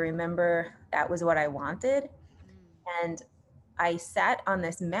 Like I remember that was what I wanted. And I sat on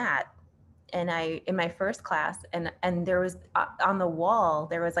this mat and in my first class, and there was on the wall,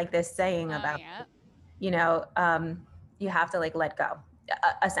 there was like this saying about, you know, you have to like let go,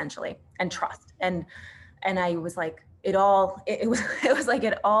 essentially, and trust. And I was like, it was like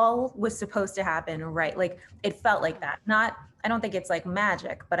it all was supposed to happen, right? Like it felt like that. Not, I don't think it's like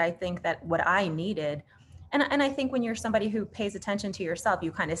magic, but I think that what I needed, and I think when you're somebody who pays attention to yourself,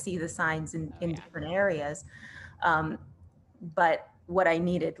 you kind of see the signs in different areas. But what I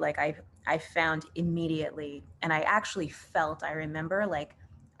needed, like I found immediately, and I actually felt, I remember like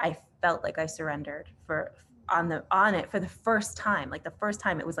I felt like I surrendered on it for the first time. Like the first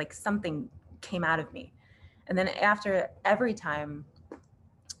time it was like something came out of me. And then after every time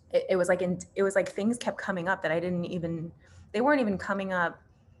it was like things kept coming up that they weren't even coming up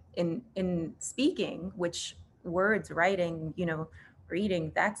in speaking, which words, writing, you know,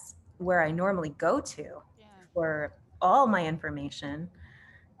 reading, that's where I normally go to for all my information,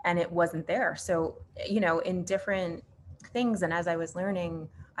 and it wasn't there. So, you know, in different things, and as I was learning,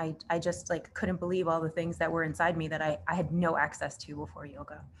 I just like couldn't believe all the things that were inside me that I had no access to before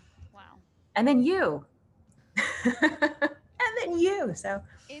yoga. Wow. And then you. And then you. So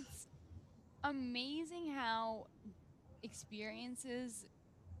it's amazing how experiences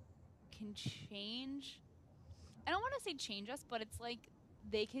can change. I don't want to say change us, but it's like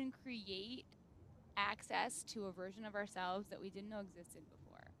they can create access to a version of ourselves that we didn't know existed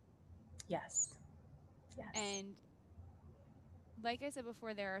before. Yes. And like I said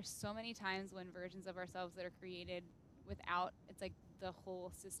before, there are so many times when versions of ourselves that are created without, it's like the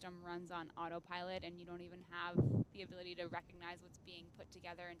whole system runs on autopilot and you don't even have the ability to recognize what's being put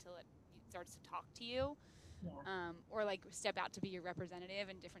together until it starts to talk to you. Or like step out to be your representative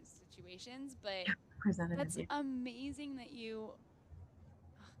in different situations. But that's amazing that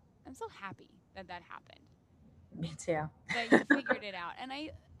I'm so happy that happened. Me too. That you figured it out. And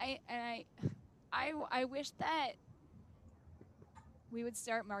I wish that we would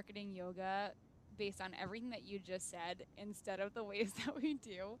start marketing yoga based on everything that you just said instead of the ways that we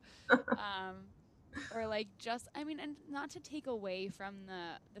do. Or like just, I mean, and not to take away from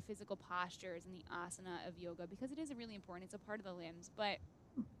the physical postures and the asana of yoga, because it is really important. It's a part of the limbs, but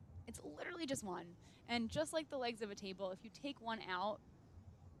it's literally just one. And just like the legs of a table, if you take one out,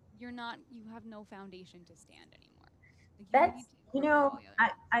 you have no foundation to stand anymore. Like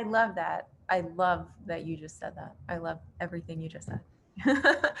I love that. I love that you just said that. I love everything you just said.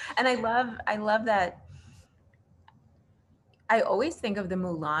 And I love that. I always think of the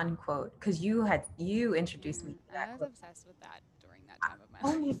Mulan quote because you introduced me to that. I was obsessed with that during that time of my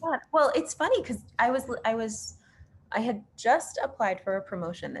life. Oh my God. Well, it's funny because I had just applied for a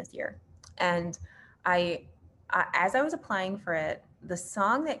promotion this year, and as I was applying for it, the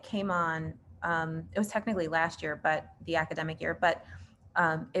song that came on, it was technically last year, but the academic year, but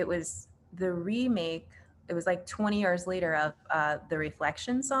it was the remake. It was like 20 years later of the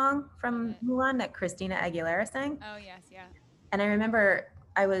Reflection song from Mulan that Christina Aguilera sang. Oh yes, yeah. And I remember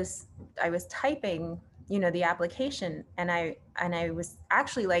I was typing, you know, the application, and I was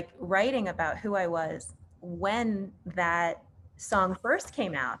actually like writing about who I was when that song first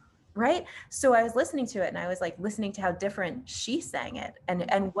came out, right? So I was listening to it, and I was like listening to how different she sang it,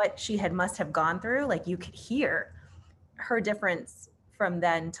 and what she must have gone through. Like you could hear her difference from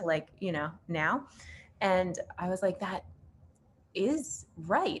then to like, you know, now. And I was like, that is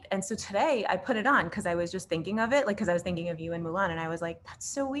right. And so today I put it on because I was just thinking of it, like because I was thinking of you and Mulan, and I was like, that's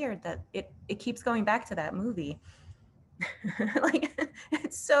so weird that it keeps going back to that movie. Like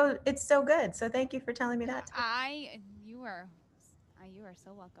it's so good. So thank you for telling me that. You are, you are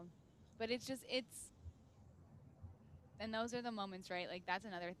so welcome. But and those are the moments, right? Like that's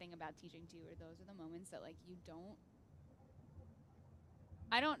another thing about teaching too, or those are the moments that like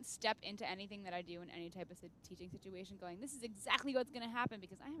I don't step into anything that I do in any type of teaching situation going, this is exactly what's going to happen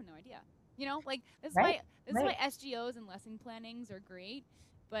because I have no idea. You know, like Right. This is why SGOs and lesson plannings are great,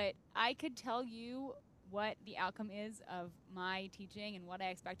 but I could tell you what the outcome is of my teaching and what I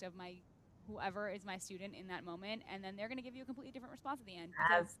expect of my whoever is my student in that moment, and then they're going to give you a completely different response at the end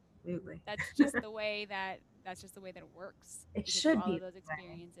because Absolutely. that's just the way that it works It because of should all be of those that way.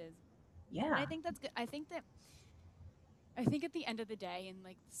 experiences. Yeah. And I think that's good. I think at the end of the day, and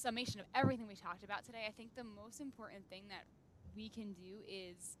like the summation of everything we talked about today, I think the most important thing that we can do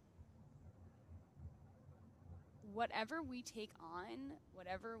is whatever we take on,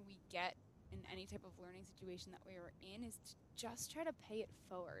 whatever we get in any type of learning situation that we are in, is to just try to pay it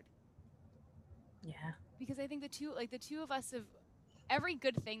forward. Yeah. Because I think the two of us have every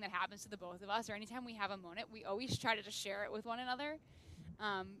good thing that happens to the both of us, or anytime we have a moment, we always try to just share it with one another,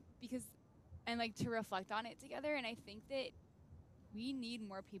 because and like to reflect on it together. And I think that we need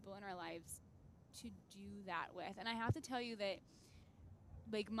more people in our lives to do that with. And I have to tell you that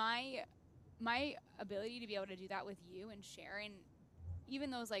like my ability to be able to do that with you and share, and even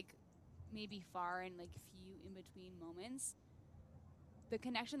those like maybe far and like few in between moments, the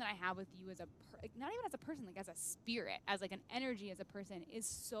connection that I have with you as like, not even as a person, like as a spirit, as like an energy, as a person, is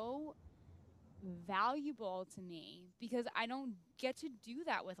so valuable to me because I don't get to do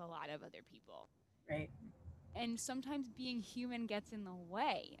that with a lot of other people. Right. And sometimes being human gets in the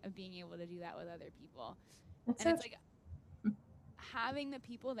way of being able to do that with other people. That's And so it's like having the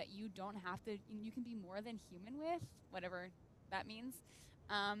people that you don't have to, you can be more than human with, whatever that means,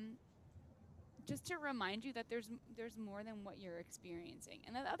 just to remind you that there's more than what you're experiencing,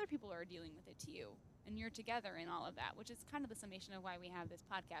 and that other people are dealing with it too, and you're together in all of that, which is kind of the summation of why we have this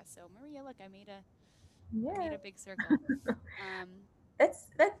podcast. So Maria, look, I made a big circle. That's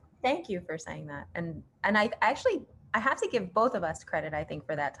thank you for saying that. And I actually I have to give both of us credit, I think,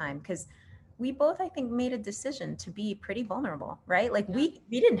 for that time, because we both, I think, made a decision to be pretty vulnerable, right? Like Yeah. we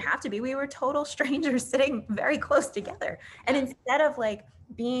didn't have to be. We were total strangers sitting very close together. And instead of like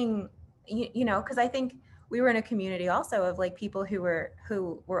being, you know, because I think we were in a community also of like people who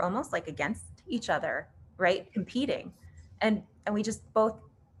were almost like against each other, right? Competing. And we just both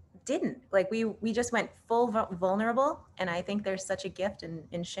didn't, like we just went full vulnerable. And I think there's such a gift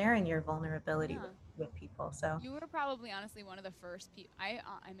in sharing your vulnerability Yeah. with people. So You were probably honestly one of the first people. I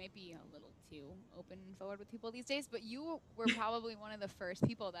might be a little too open and forward with people these days, but you were probably one of the first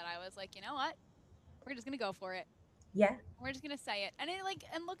people that I was like, you know what, we're just gonna go for it. yeah. We're just gonna say it. And it like,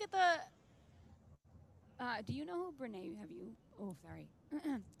 and look at the. Do you know who Brene? Have you? Oh, sorry.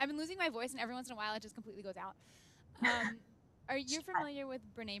 I've been losing my voice, and every once in a while it just completely goes out. Are you familiar with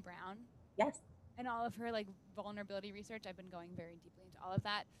Brene Brown? Yes. And all of her like vulnerability research? I've been going very deeply into all of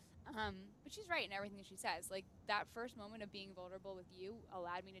that. But she's right in everything that she says. Like that first moment of being vulnerable with you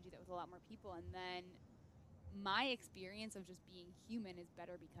allowed me to do that with a lot more people, and then my experience of just being human is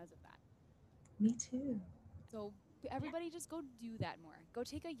better because of that. Me too. So everybody just go do that more. Go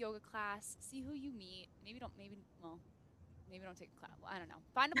take a yoga class, see who you meet. Maybe don't take a class. Well, I don't know.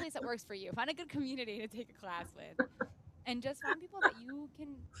 Find a place that works for you. Find a good community to take a class with. And just find people that you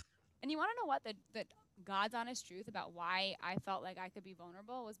can. And you want to know what the God's honest truth about why I felt like I could be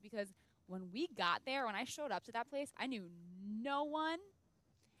vulnerable was because when we got there, when I showed up to that place, I knew no one.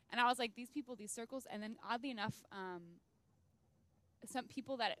 And I was like, these people, these circles. And then oddly enough, some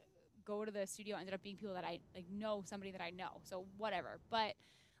people that go to the studio ended up being people that I like know somebody that I know. So whatever. But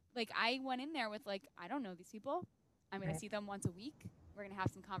like I went in there with like, I don't know these people. I'm going to see them once a week. We're going to have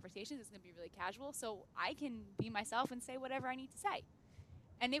some conversations. It's going to be really casual. So I can be myself and say whatever I need to say.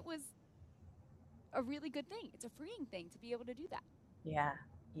 And it was a really good thing. It's a freeing thing to be able to do that. Yeah.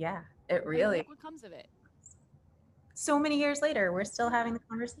 Yeah. It really. Look what comes of it. So many years later, we're still having the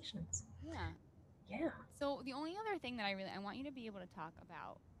conversations. Yeah. Yeah. So the only other thing that I want you to be able to talk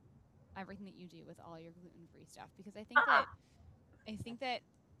about everything that you do with all your gluten-free stuff, because I think that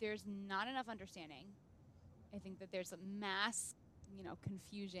there's not enough understanding. I think that there's a mass,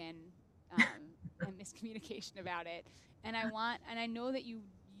 confusion and miscommunication about it. And I know that you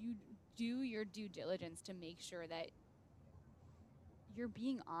do your due diligence to make sure that you're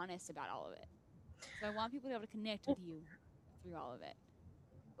being honest about all of it. So I want people to be able to connect with you through all of it.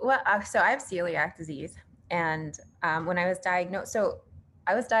 Well, so I have celiac disease, and when I was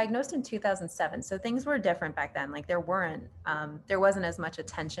diagnosed, in 2007. So things were different back then. Like there wasn't as much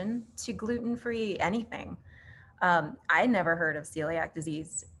attention to gluten-free anything. I never heard of celiac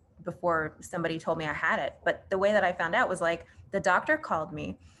disease before somebody told me I had it. But the way that I found out was like the doctor called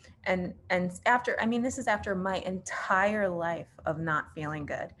me and after, I mean, this is after my entire life of not feeling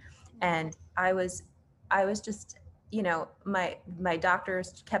good. And I was just, you know, my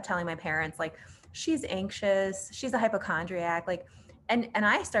doctors kept telling my parents like, she's anxious, she's a hypochondriac, like, and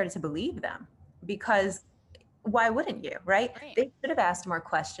I started to believe them because why wouldn't you, right? Right. They should have asked more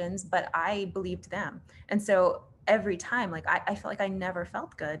questions, but I believed them. And so every time, like, I felt like I never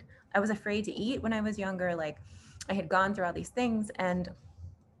felt good. I was afraid to eat when I was younger. Like, I had gone through all these things, and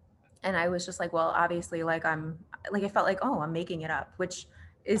I was just like, well, obviously, like, I'm like, I felt like, oh, I'm making it up, which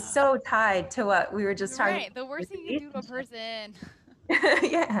is so tied to what we were just talking Right. The worst thing you can do to a person.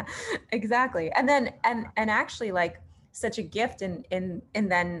 yeah, exactly. And then and actually, like, such a gift in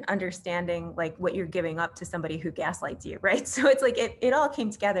then understanding like what you're giving up to somebody who gaslights you, right? So it's like it all came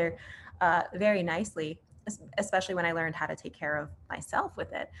together very nicely, especially when I learned how to take care of myself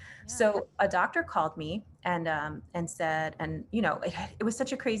with it. Yeah. So a doctor called me and said, and you know, it was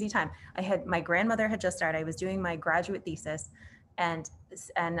such a crazy time. I had, my grandmother had just died. I was doing my graduate thesis, and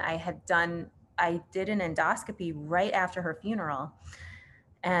I did an endoscopy right after her funeral.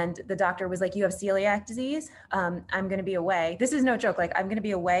 And the doctor was like, you have celiac disease. I'm going to be away. This is no joke. Like, I'm going to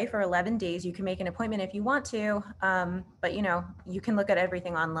be away for 11 days. You can make an appointment if you want to. But you know, you can look at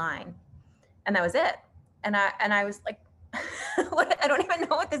everything online. And that was it. And I was like, what? I don't even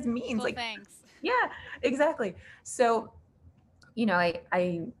know what this means. Well, like, thanks. yeah, exactly. So, you know,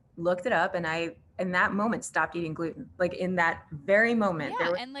 I looked it up and I, in that moment, stopped eating gluten. Like, in that very moment. Yeah,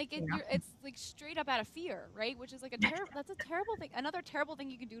 There was, and like you know, it's like straight up out of fear, right? Which is like a terrible. That's a terrible thing. Another terrible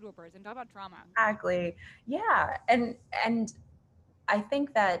thing you can do to a person. Talk about trauma. exactly. Yeah. And I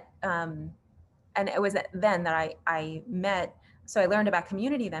think that, and it was then that I met, so I learned about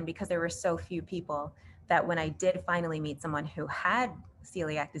community then because there were so few people that when I did finally meet someone who had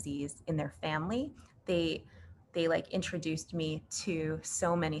celiac disease in their family, they like introduced me to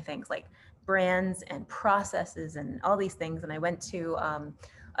so many things like brands and processes and all these things. And I went to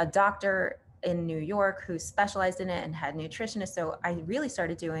a doctor in New York who specialized in it and had nutritionists. So I really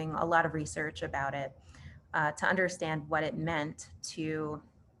started doing a lot of research about it to understand what it meant to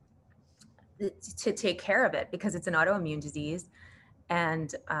take care of it because it's an autoimmune disease.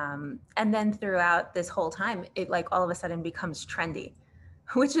 And then throughout this whole time, it like all of a sudden becomes trendy,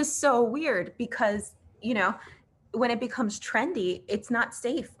 which is so weird because, you know, when it becomes trendy, it's not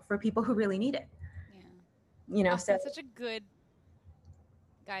safe for people who really need it. Yeah. You know, Oh, so that's such a good.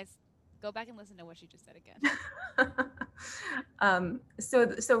 Guys, go back and listen to what she just said again.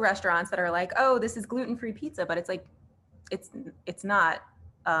 so restaurants that are like, oh, this is gluten-free pizza, but it's like, it's not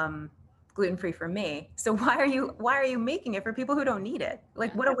gluten-free for me. So why are you making it for people who don't need it?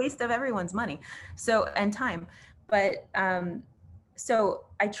 Like, what a waste of everyone's money. So, and time. But so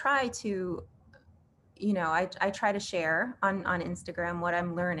I try to, you know, I try to share on Instagram what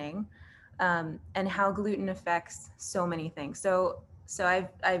I'm learning and how gluten affects so many things. So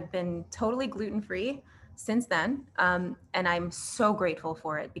I've been totally gluten-free since then, and I'm so grateful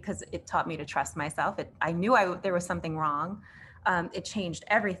for it because it taught me to trust myself. I knew there was something wrong. It changed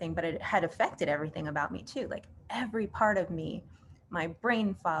everything, but it had affected everything about me too. Like every part of me, my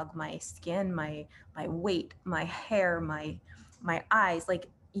brain fog, my skin, my weight, my hair, my eyes, like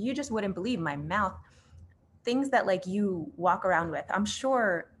you just wouldn't believe, my mouth, things that like you walk around with. I'm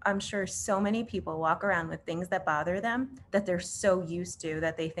sure so many people walk around with things that bother them that they're so used to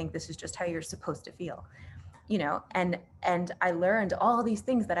that they think this is just how you're supposed to feel, you know. And I learned all these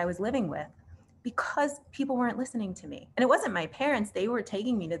things that I was living with because people weren't listening to me. And it wasn't my parents, they were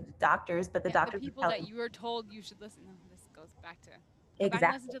taking me to the doctors, but the doctors The people were that telling you were told you should listen. No, this goes back to. Go exactly.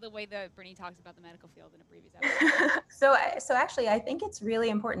 back and listen to the way that Brittany talks about the medical field in a previous episode. So actually, I think it's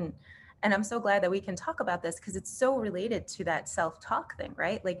really important. And I'm so glad that we can talk about this because it's so related to that self-talk thing,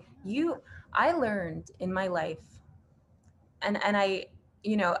 right? Like I learned in my life, and I,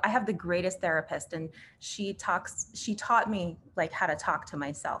 you know, I have the greatest therapist, and she taught me like how to talk to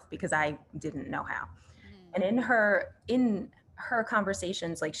myself because I didn't know how. And in her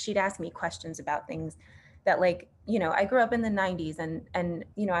conversations, like she'd ask me questions about things that, like, you know, I grew up in the 90s and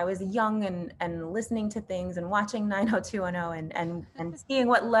you know, I was young and listening to things and watching 90210 and seeing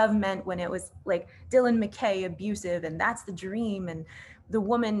what love meant when it was like Dylan McKay abusive and that's the dream, and the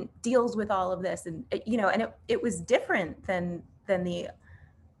woman deals with all of this, and you know, and it was different than the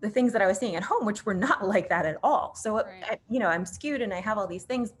things that I was seeing at home, which were not like that at all. So Right. you know, I'm skewed and I have all these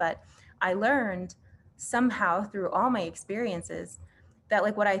things, but I learned somehow through all my experiences that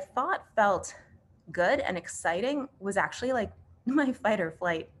like what I thought felt good and exciting was actually like my fight or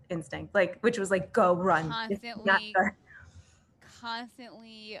flight instinct, like, which was like, go run. It's not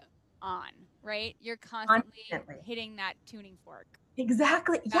constantly on, right? You're constantly constantly. hitting that tuning fork.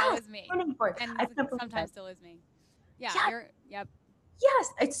 Exactly. That Yes. was me. Tuning fork. And I can't believe sometimes that. still is me. Yeah, Yes. yep.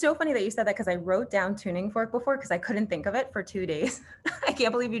 Yes. It's so funny that you said that because I wrote down tuning fork before because I couldn't think of it for 2 days. I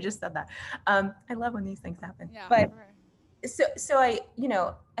can't believe you just said that. I love when these things happen. Yeah. But so I,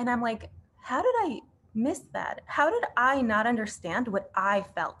 and I'm like, how did I miss that? How did I not understand what I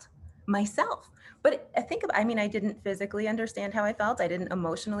felt myself? But I mean, I didn't physically understand how I felt. I didn't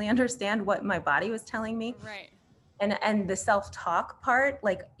emotionally understand what my body was telling me. Right. And the self-talk part,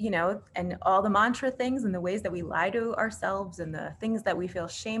 like, and all the mantra things and the ways that we lie to ourselves and the things that we feel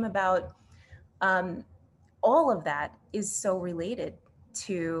shame about, all of that is so related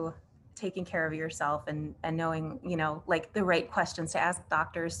to taking care of yourself and knowing, like the right questions to ask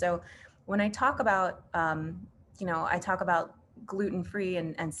doctors. So when I talk about, I talk about gluten-free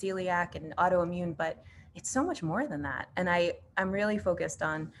and celiac and autoimmune, but it's so much more than that. And I'm really focused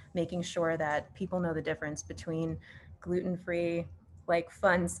on making sure that people know the difference between gluten-free, like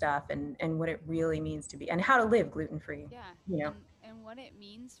fun stuff, and what it really means to be, and how to live gluten-free. Yeah. And what it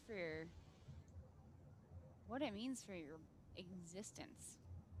means for your existence.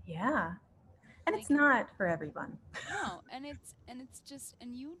 Yeah. And Like, it's not for everyone. no, and it's just,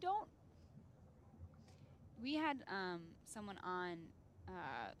 and you don't. We had someone on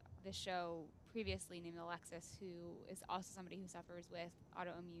the show previously named Alexis, who is also somebody who suffers with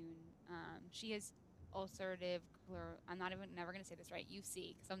autoimmune. She is ulcerative I'm not even never going to say this right.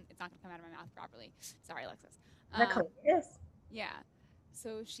 UC, because it's not going to come out of my mouth properly. Sorry, Alexis. Yes. Yeah.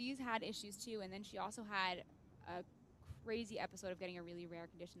 So she's had issues too, and then she also had a crazy episode of getting a really rare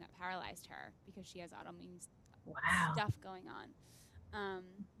condition that paralyzed her because she has autoimmune stuff going on.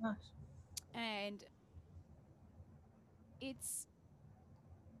 Gosh. And it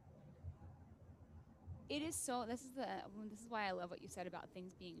is so, this is why I love what you said about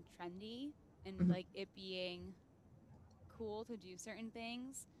things being trendy and Mhm. like it being cool to do certain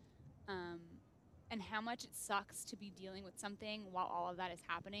things, and how much it sucks to be dealing with something while all of that is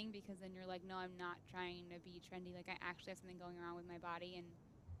happening, because then you're like, no, I'm not trying to be trendy, like I actually have something going on with my body. And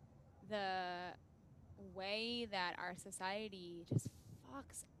the way that our society just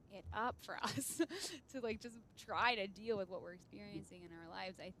fucks it up for us to like just try to deal with what we're experiencing in our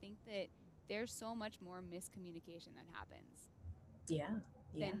lives, I think that there's so much more miscommunication that happens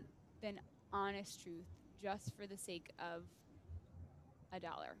than honest truth, just for the sake of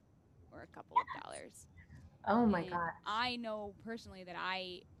 $1 or a couple of dollars. Oh my And gosh. I know personally that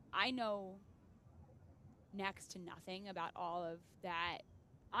I know next to nothing about all of that.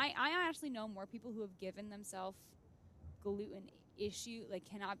 I actually know more people who have given themselves gluten issue, like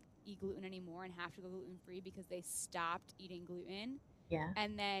cannot eat gluten anymore and have to go gluten free because they stopped eating gluten. Yeah.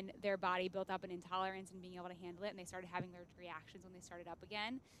 And then their body built up an intolerance and being able to handle it, and they started having allergic reactions when they started up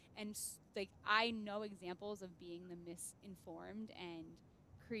again. And like I know examples of being the misinformed and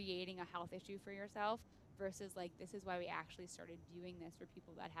creating a health issue for yourself versus like, this is why we actually started doing this for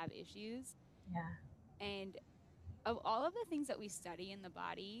people that have issues. Yeah. And of all of the things that we study in the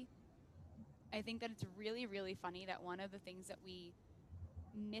body, I think that it's really, really funny that one of the things that we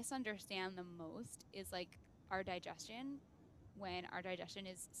misunderstand the most is like our digestion, when our digestion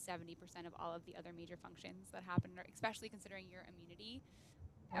is 70% of all of the other major functions that happen, especially considering your immunity.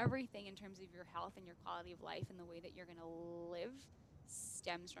 Everything in terms of your health and your quality of life and the way that you're going to live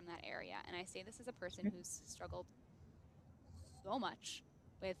stems from that area. And I say this as a person who's struggled so much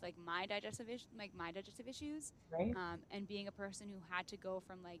with like my digestive issues, Right. and being a person who had to go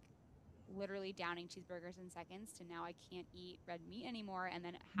from like literally downing cheeseburgers in seconds to now I can't eat red meat anymore, and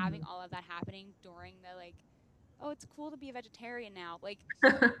then having all of that happening during the like, oh, it's cool to be a vegetarian now, like,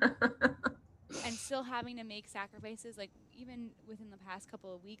 and still having to make sacrifices. Like even within the past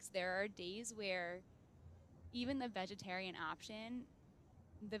couple of weeks, there are days where even the vegetarian option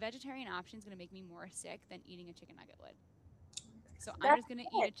is going to make me more sick than eating a chicken nugget would. So I'm just going to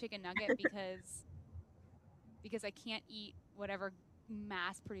eat a chicken nugget because I can't eat whatever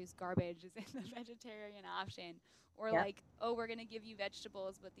mass-produced garbage is in the vegetarian option. Or like, oh, we're going to give you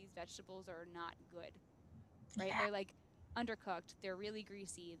vegetables, but these vegetables are not good, right? They're like undercooked. They're really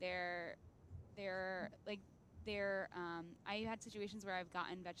greasy. I've had situations where I've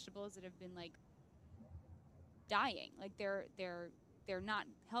gotten vegetables that have been like dying. Like they're not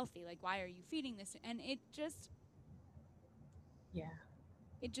healthy. Like, why are you feeding this? And it just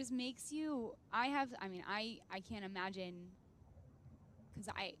makes you, I can't imagine, because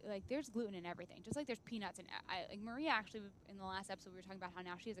there's gluten in everything, just like there's peanuts in, like Maria actually, in the last episode we were talking about how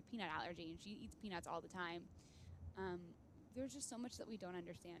now she has a peanut allergy and she eats peanuts all the time. there's just so much that we don't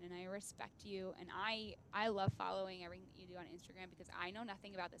understand, and I respect you, and I love following everything that you do on Instagram because I know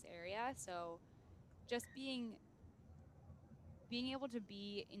nothing about this area. So just being able to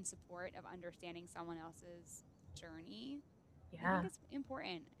be in support of understanding someone else's journey, I Yeah. think it's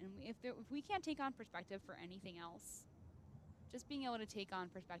important. And if we can't take on perspective for anything else, just being able to take on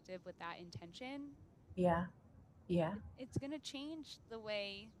perspective with that intention, Yeah. Yeah. it's going to change the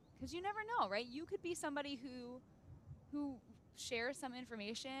way, because you never know, right? You could be somebody who shares some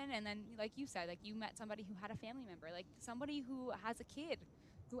information, and then like you said, like you met somebody who had a family member, like somebody who has a kid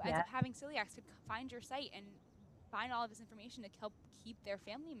who ends Yeah. up having celiac could find your site and find all of this information to help keep their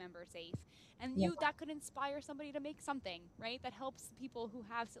family member safe, and Yeah. you that could inspire somebody to make something, right, that helps people who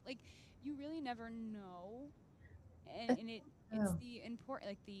have like you really never know. and, That's and it's true. the important,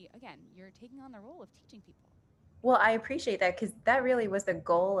 like the again, you're taking on the role of teaching people. Well, I appreciate that because that really was the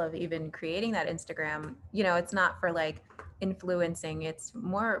goal of even creating that Instagram. It's not for like influencing, it's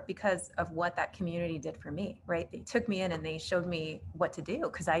more because of what that community did for me, right? They took me in and they showed me what to do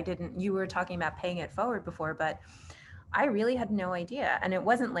because I didn't, you were talking about paying it forward before, but I really had no idea. And it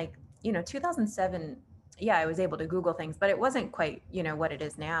wasn't like, 2007, yeah, I was able to Google things, but it wasn't quite, what it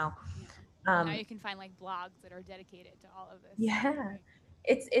is now. Yeah. Well, now Um, you can find like blogs that are dedicated to all of this stuff, yeah. right?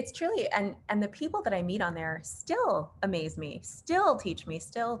 It's truly, and the people that I meet on there still amaze me, still teach me,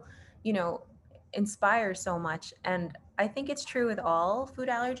 still, you know, inspire so much. And I think it's true with all food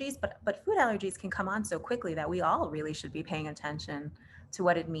allergies, but food allergies can come on so quickly that we all really should be paying attention to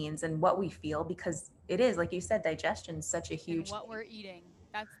what it means and what we feel, because it is, like you said, digestion is such a And huge what thing. we're eating.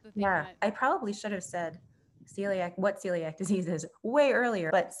 That's the thing Yeah, that I probably should have said what celiac disease is way earlier,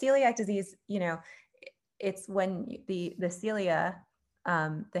 but celiac disease, it's when the cilia,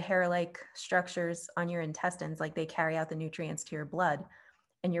 the hair-like structures on your intestines, like they carry out the nutrients to your blood,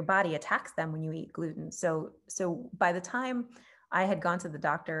 and your body attacks them when you eat gluten. So by the time I had gone to the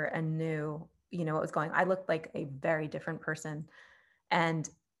doctor and knew, what was going, I looked like a very different person, and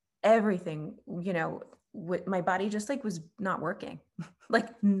everything, my body just like was not working.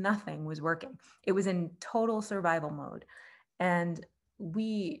 Like nothing was working. It was in total survival mode. And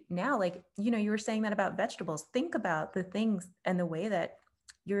we now, like, you were saying that about vegetables. Think about the things and the way that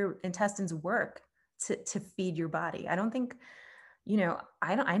your intestines work to feed your body. I don't think,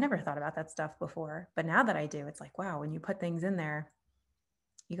 I never thought about that stuff before, but now that I do, it's like, wow, when you put things in there,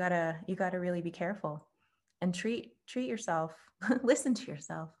 you gotta really be careful and treat yourself. Listen to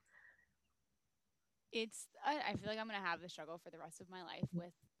yourself. I feel like I'm gonna have this struggle for the rest of my life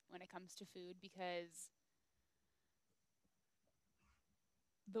with when it comes to food, because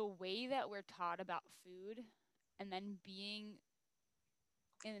the way that we're taught about food and then being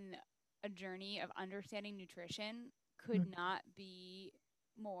in a journey of understanding nutrition could not be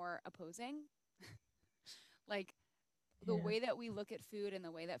more opposing. Like the Yeah. way that we look at food and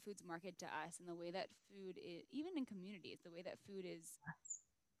the way that food's marketed to us and the way that food is, even in communities, the way that food is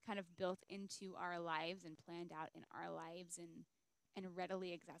kind of built into our lives and planned out in our lives and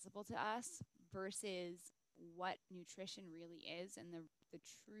readily accessible to us versus what nutrition really is and the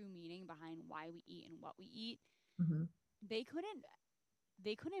true meaning behind why we eat and what we eat. Mhm. they couldn't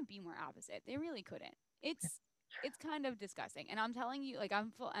they couldn't be more opposite. They really couldn't. It's kind of disgusting, and I'm telling you, like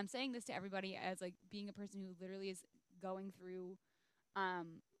I'm saying this to everybody as like being a person who literally is going through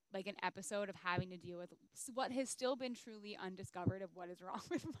um like an episode of having to deal with what has still been truly undiscovered of what is wrong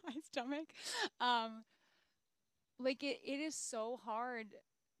with my stomach. um like it is so hard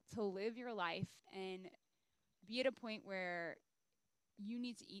to live your life and be at a point where you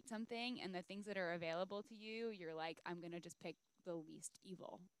need to eat something, and the things that are available to you, you're like, I'm going to just pick the least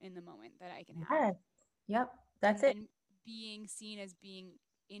evil in the moment that I can have. Yes. Yep. That's And it. then being seen as being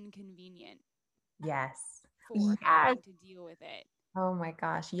inconvenient Yes. for Yes. having to deal with it. Oh my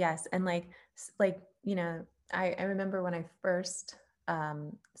gosh, yes. And like I remember when I first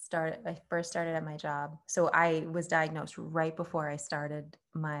started at my job. So I was diagnosed right before I started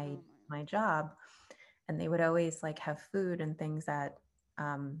my Oh my job, and they would always like have food and things at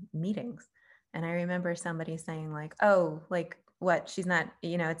meetings. And I remember somebody saying like, "Oh, like what? She's not,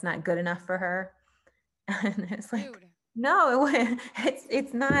 it's not good enough for her." And it's my, like, dude. no,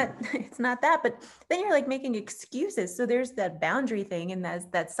 it's not that. But then you're like making excuses. So there's that boundary thing and that's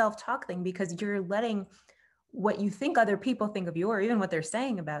that self-talk thing, because you're letting what you think other people think of you, or even what they're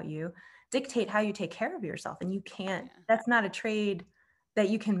saying about you, dictate how you take care of yourself. And you can't, Yeah. that's not a trade that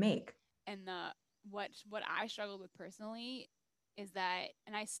you can make. And what I struggled with personally is that,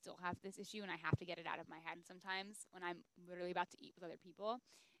 and I still have this issue and I have to get it out of my head sometimes when I'm literally about to eat with other people,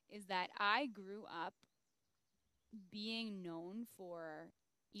 is that I grew up being known for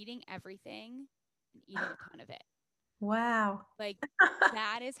eating everything and eating a ton of it. Wow. Like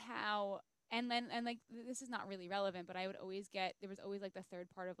that is how. And like this is not really relevant, but I would always get, there was always like the third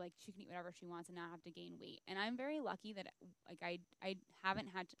part of like she can eat whatever she wants and not have to gain weight. And I'm very lucky that like I haven't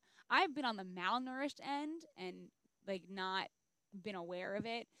had to, I've been on the malnourished end and like not been aware of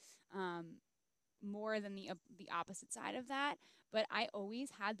it. Um, More than the opposite side of that. But I always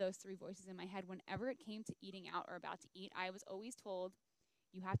had those three voices in my head whenever it came to eating out or about to eat. I was always told,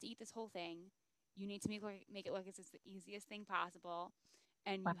 you have to eat this whole thing. You need to make it look as it's the easiest thing possible,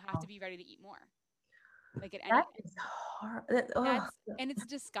 and you have to Wow. be ready to eat more. Like at That any, is hard. Oh, that's, and it's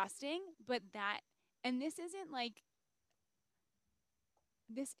disgusting, but that, and this isn't like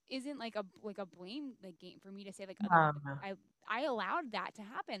a blame like game for me to say like other, no. I allowed that to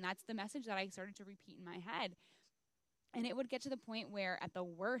happen. That's the message that I started to repeat in my head. And it would get to the point where at the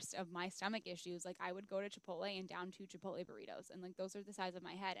worst of my stomach issues, like I would go to Chipotle and down 2 Chipotle burritos, and like those are the size of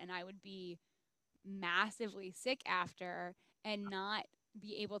my head, and I would be massively sick after and not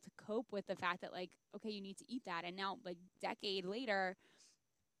be able to cope with the fact that like, okay, you need to eat that. And now like decade later,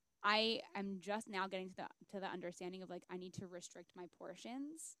 I am just now getting to the understanding of like I need to restrict my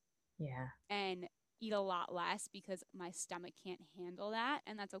portions Yeah. and eat a lot less because my stomach can't handle that,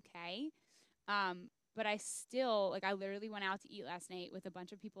 and that's okay. But I still like, I literally went out to eat last night with a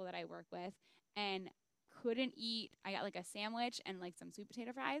bunch of people that I work with and couldn't eat. I got like a sandwich and like some sweet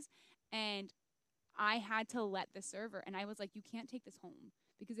potato fries, and I had to let the server, and I was like, you can't take this home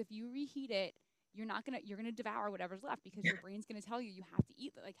because if you reheat it, you're gonna devour whatever's left because your brain's gonna tell you have to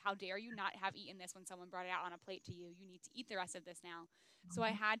eat. Like, how dare you not have eaten this when someone brought it out on a plate to you? You need to eat the rest of this now. So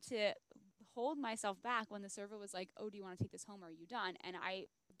I had to hold myself back when the server was like, oh, do you want to take this home or are you done? And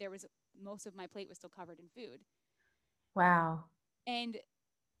there was, most of my plate was still covered in food. Wow. And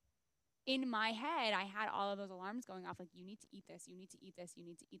in my head, I had all of those alarms going off like, you need to eat this, you need to eat this, you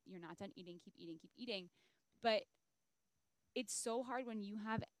need to eat, you're not done eating, keep eating, keep eating. But it's so hard when you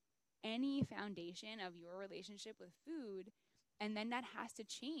have any foundation of your relationship with food, and then that has to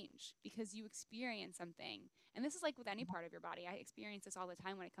change because you experience something. And this is like with any part of your body. I experience this all the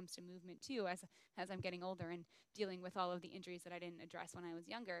time when it comes to movement too, as I'm getting older and dealing with all of the injuries that I didn't address when I was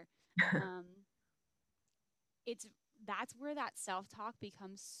younger. um, it's That's where that self-talk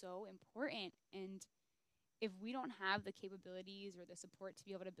becomes so important. And if we don't have the capabilities or the support to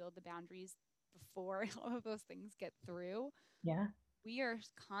be able to build the boundaries before all of those things get through, Yeah. we are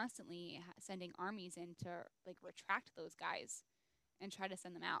constantly sending armies in to like retract those guys and try to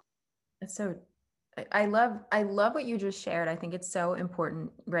send them out. So I love what you just shared. I think it's so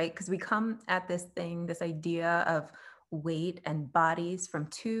important, right? Because we come at this idea of weight and bodies from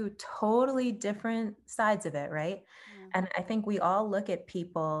two totally different sides of it, right? Yeah. And I think we all look at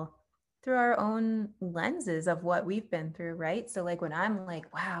people through our own lenses of what we've been through, right? So like when I'm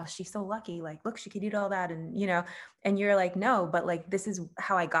like, wow, she's so lucky, like look, she could eat all that, and and you're like, no, but like this is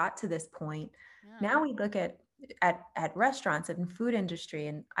how I got to this point. Yeah. Now we look at restaurants and food industry,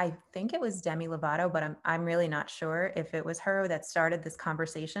 and I think it was Demi Lovato, but I'm really not sure if it was her that started this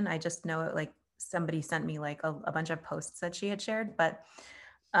conversation. I just know it, like somebody sent me like a bunch of posts that she had shared. But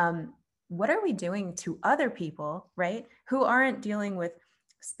um, what are we doing to other people, right, who aren't dealing with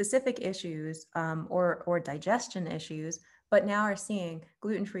specific issues, or digestion issues, but now are seeing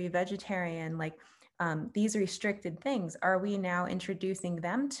gluten-free, vegetarian, like these restricted things? Are we now introducing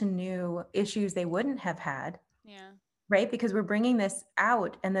them to new issues they wouldn't have had, Yeah. right? Because we're bringing this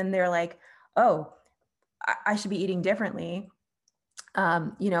out, and then they're like, oh, I should be eating differently,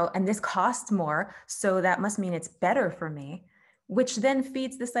 and this costs more, so that must mean it's better for me, which then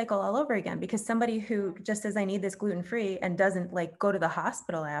feeds the cycle all over again. Because somebody who just says I need this gluten free and doesn't like go to the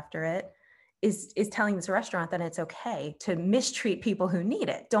hospital after it is telling this restaurant that it's okay to mistreat people who need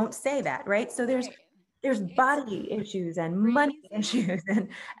it. Don't say that, right? So there's Right. there's It's body issues and money crazy issues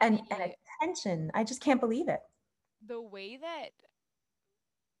and the attention. I just can't believe it. way that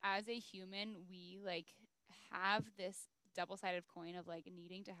as a human we like have this double-sided coin of like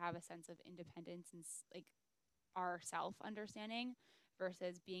needing to have a sense of independence and like our self understanding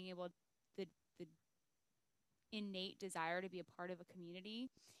versus being able, the innate desire to be a part of a community,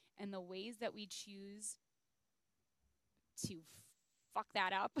 and the ways that we choose to fuck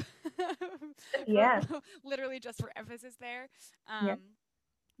that up for Yeah. literally just for emphasis there. Yeah. um,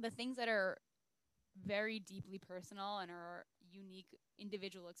 the things that are very deeply personal and are unique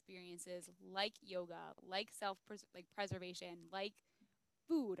individual experiences like yoga, like like preservation, like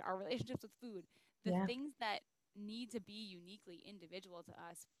food, our relationships with food, the Yeah. things that need to be uniquely individual to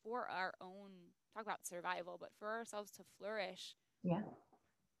us for our own, talk about survival, but for ourselves to flourish, Yeah.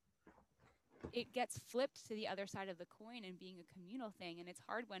 it gets flipped to the other side of the coin and being a communal thing. And it's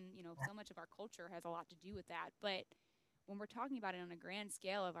hard when, so much of our culture has a lot to do with that. But when we're talking about it on a grand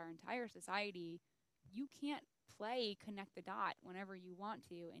scale of our entire society, you can't play connect the dot whenever you want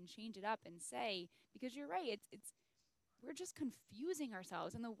to and change it up and say, because you're right, it's we're just confusing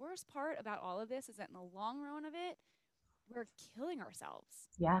ourselves. And the worst part about all of this is that in the long run of it, we're killing ourselves.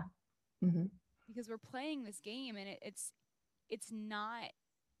 Yeah. Mm-hmm. Because we're playing this game, and it's not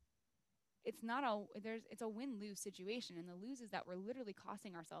it's a win-lose situation, and the lose is that we're literally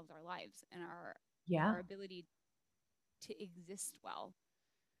costing ourselves our lives and our ability to exist well.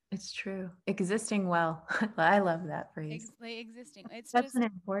 It's true. Existing well. I love that phrase. Existing. It's That's just an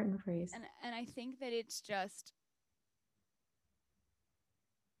important phrase. and I think that it's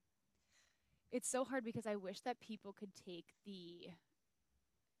so hard because I wish that people could take the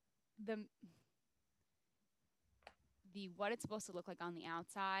what it's supposed to look like on the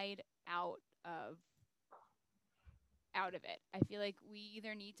outside out of it. I feel like we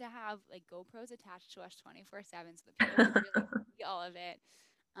either need to have like GoPros attached to us 24/7 so that people can really see all of it.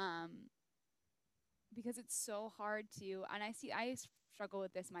 Because it's so hard to, and I struggle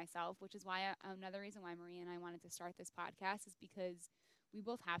with this myself, which is why another reason why Maria and I wanted to start this podcast is because we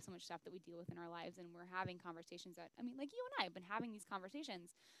both have so much stuff that we deal with in our lives, and we're having conversations that, I mean, like you and I have been having these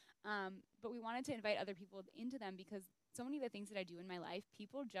conversations, but we wanted to invite other people into them because so many of the things that I do in my life,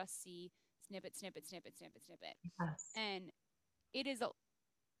 people just see snippet, snippet, snippet, snippet, snippet. Yes. And it is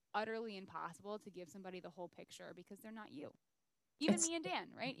utterly impossible to give somebody the whole picture because they're not you. Even me and Dan,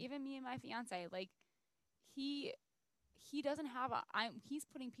 right? Even me and my fiance, like he doesn't have he's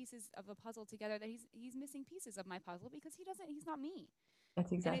putting pieces of a puzzle together that he's missing pieces of my puzzle because he's not me.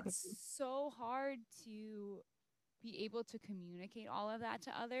 That's exactly. And it's so hard to be able to communicate all of that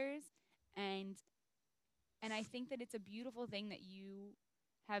to others. And I think that it's a beautiful thing that you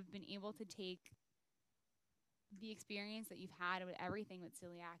have been able to take the experience that you've had with everything with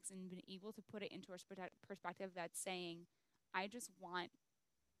celiacs and been able to put it into a perspective that's saying, I just want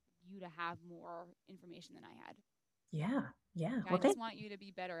you to have more information than I had. Yeah. Yeah. I just want you to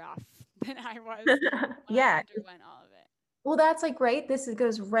be better off than I was when I underwent all of it. Well, that's like, right.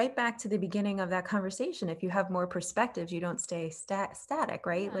 Goes right back to the beginning of that conversation. If you have more perspectives, you don't stay static,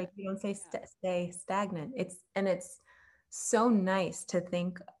 right? Yeah. Like you don't stay stagnant. It's so nice to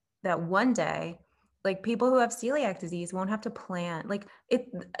think that one day, like people who have celiac disease won't have to plan. Like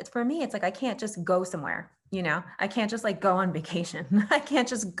for me, it's like, I can't just go somewhere, I can't just like go on vacation. I can't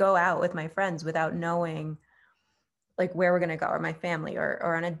just go out with my friends without knowing like where we're going to go or my family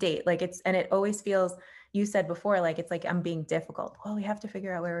or on a date. Like it always feels, you said before, like, it's like, I'm being difficult. Well, we have to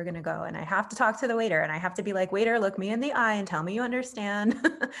figure out where we're going to go. And I have to talk to the waiter and I have to be like, waiter, look me in the eye and tell me you understand.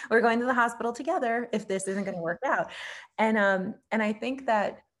 We're going to the hospital together if this isn't going to work out. And I think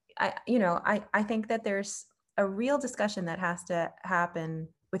that I think that there's a real discussion that has to happen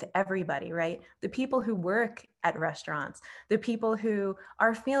with everybody, right? The people who work at restaurants, the people who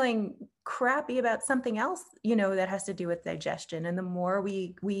are feeling crappy about something else, that has to do with digestion. And the more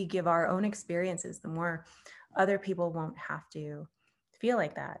we give our own experiences, the more other people won't have to feel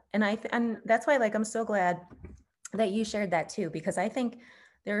like that. And that's why, like, I'm so glad that you shared that too, because I think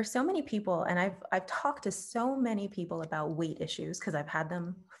there are so many people, and I've talked to so many people about weight issues because I've had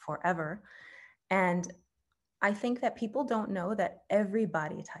them forever. And I think that people don't know that every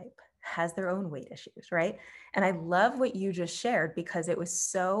body type has their own weight issues, right? And I love what you just shared because it was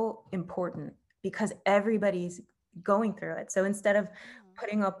so important because everybody's going through it. So instead of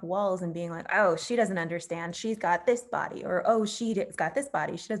putting up walls and being like, oh, she doesn't understand, she's got this body, or oh, she's got this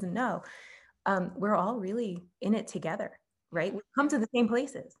body, she doesn't know. We're all really in it together, right? We come to the same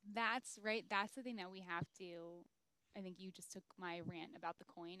places. That's right. That's the thing that we have to, I think you just took my rant about the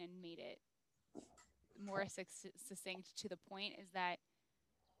coin and made it more succinct to the point, is that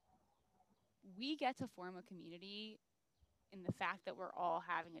we get to form a community in the fact that we're all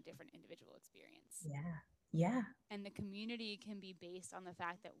having a different individual experience. Yeah. And the community can be based on the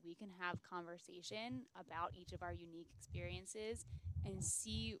fact that we can have conversation about each of our unique experiences and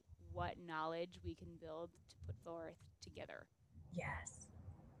see what knowledge we can build to put forth together. Yes.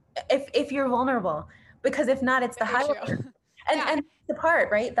 If you're vulnerable, because if not, it's the highlight. And the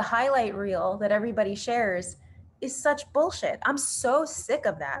part, right? The highlight reel that everybody shares is such bullshit. I'm so sick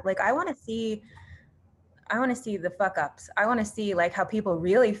of that. Like, I want to see the fuck ups. I want to see like how people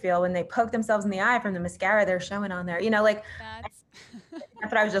really feel when they poke themselves in the eye from the mascara they're showing on there. Like that's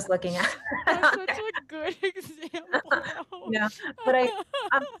what I was just looking at. That's such a good example. But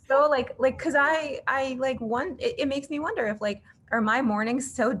I'm so like, cause I like it makes me wonder if like, are my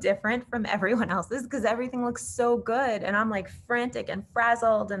mornings so different from everyone else's? Because everything looks so good. And I'm like frantic and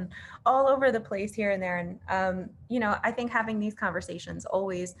frazzled and all over the place here and there. And, I think having these conversations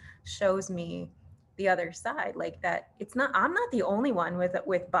always shows me the other side, like that I'm not the only one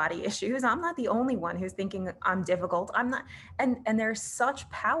with body issues. I'm not the only one who's thinking I'm difficult. I'm not. And there's such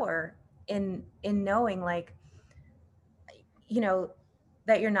power in knowing, like, you know,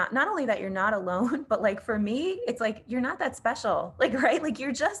 that you're not only that you're not alone, but like for me, it's like you're not that special. Like, right? Like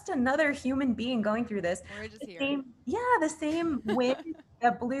you're just another human being going through this. We're just here. The same wind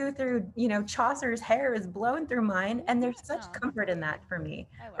that blew through, Chaucer's hair is blowing through mine. And there's such comfort in that for me.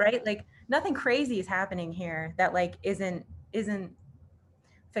 Right? Like nothing crazy is happening here that like isn't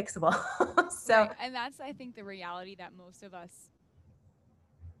fixable. So right. And that's, I think, the reality that most of us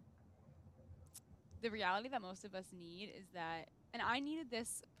need is that, and I needed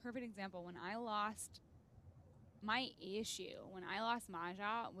this perfect example when I lost my issue, when I lost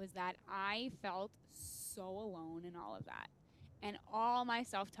Maja, was that I felt so alone in all of that. And all my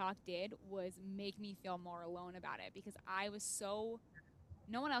self-talk did was make me feel more alone about it, because I was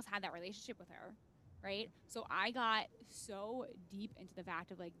no one else had that relationship with her, right? So I got so deep into the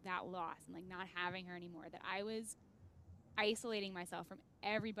fact of like that loss and like not having her anymore, that I was isolating myself from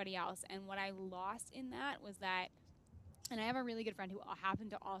everybody else. And what I lost in that was that, and I have a really good friend who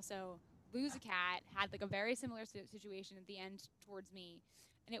happened to also lose a cat, had like a very similar situation at the end towards me.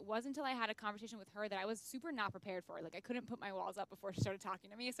 And it wasn't until I had a conversation with her that I was super not prepared for. Like I couldn't put my walls up before she started talking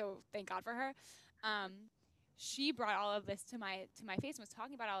to me, so thank God for her. She brought all of this to my face and was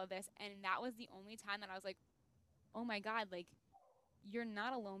talking about all of this, and that was the only time that I was like, oh my God, like you're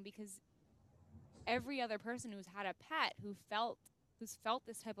not alone, because every other person who's had a pet who's felt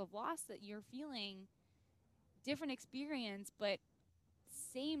this type of loss that you're feeling, different experience, but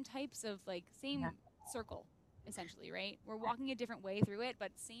same types of like same circle, essentially, right? We're walking a different way through it,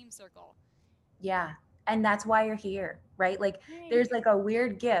 but same circle. Yeah. And that's why you're here, right? Like there's like a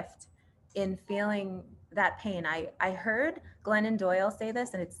weird gift in feeling that pain. I heard Glennon Doyle say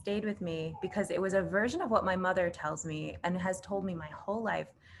this, and it stayed with me because it was a version of what my mother tells me and has told me my whole life,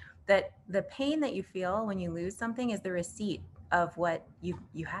 that the pain that you feel when you lose something is the receipt of what you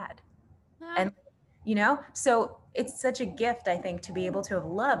had. And so it's such a gift, I think, to be able to have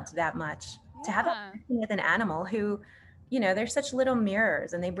loved that much, to have a with an animal who, they're such little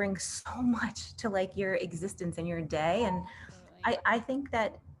mirrors and they bring so much to like your existence and your day. And I think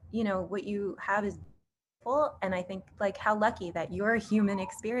that, what you have is beautiful. And I think like how lucky that your human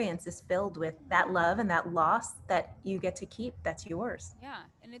experience is filled with that love and that loss that you get to keep. That's yours. Yeah.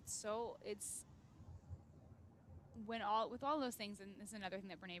 And it's with all those things, and this is another thing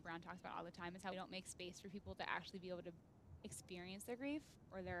that Brene Brown talks about all the time, is how we don't make space for people to actually be able to experience their grief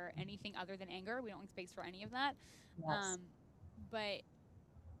or their anything other than anger. We don't make space for any of that. Yes. But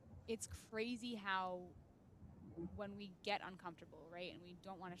it's crazy how when we get uncomfortable, right, and we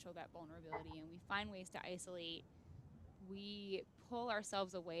don't want to show that vulnerability and we find ways to isolate, we pull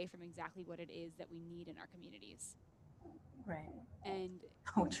ourselves away from exactly what it is that we need in our communities. Right. And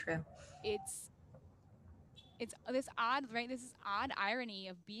true. It's this odd, right? This is odd irony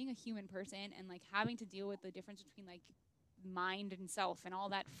of being a human person and like having to deal with the difference between like mind and self and all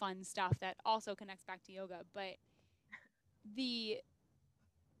that fun stuff that also connects back to yoga. But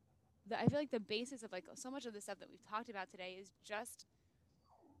I feel like the basis of like so much of the stuff that we've talked about today is just,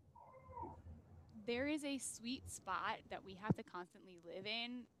 there is a sweet spot that we have to constantly live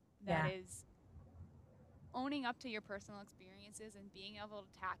in that is owning up to your personal experiences and being able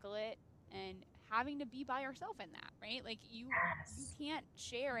to tackle it and having to be by yourself in that, right? Like you can't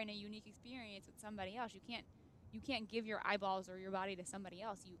share in a unique experience with somebody else. You can't give your eyeballs or your body to somebody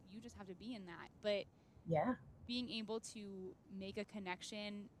else. You just have to be in that. But being able to make a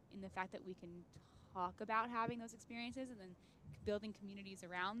connection in the fact that we can talk about having those experiences and then building communities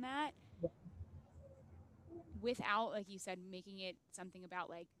around that without, like you said, making it something about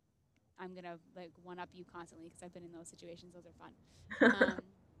like, I'm going to like one up you constantly because I've been in those situations. Those are fun.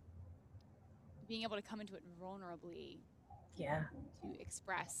 Being able to come into it vulnerably to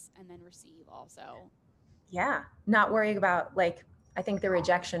express and then receive also. Not worrying about like, I think the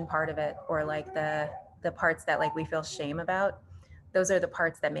rejection part of it, or like the parts that like we feel shame about, those are the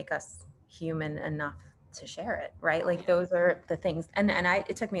parts that make us human enough to share it, right? Like those are the things. And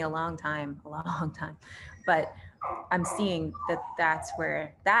it took me a long time, but I'm seeing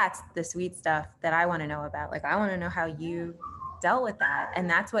that's the sweet stuff that I want to know about. Like I want to know how you dealt with that, and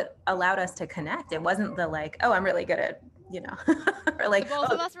that's what allowed us to connect. It wasn't the like, oh, I'm really good at, or like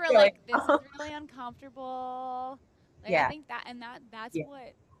both of us were like, this is really uncomfortable. Like I think that's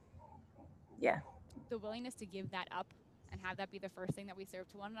what the willingness to give that up and have that be the first thing that we serve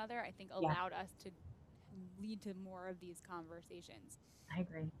to one another, I think allowed us to lead to more of these conversations. I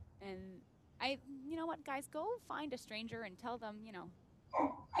agree. And you know what, guys, go find a stranger and tell them,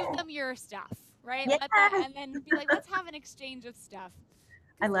 give them your stuff. right? Yes. And then be like, let's have an exchange of stuff.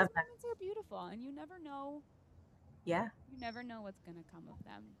 I 'Cause love those that. moments are beautiful, and you never know Yeah. what's gonna come of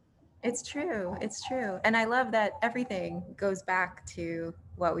them. It's true. It's true. And I love that everything goes back to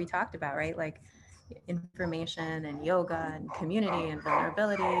what we talked about, right? Like information and yoga and community and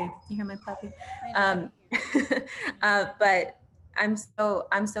vulnerability. You hear my puppy? I know. But I'm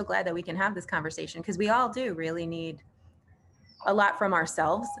so glad that we can have this conversation because we all do really need a lot from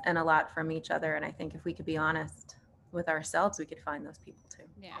ourselves and a lot from each other. And I think if we could be honest with ourselves, we could find those people too.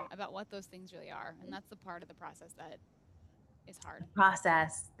 Yeah, about what those things really are, and that's the part of the process that is hard.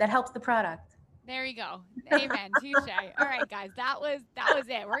 Process that helps the product. There you go. Amen. Touche. All right, guys, that was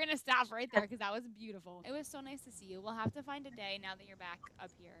it. We're gonna stop right there because that was beautiful. It was so nice to see you. We'll have to find a day now that you're back up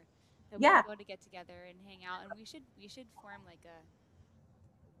here that we Yeah. can go to get together and hang out, and we should form like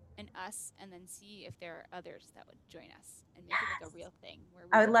an us and then see if there are others that would join us and make it like a real thing. Where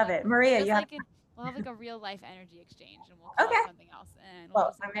we I would love it. Maria, just you have we'll have like a real life energy exchange, and we'll call Okay. it something else, and we'll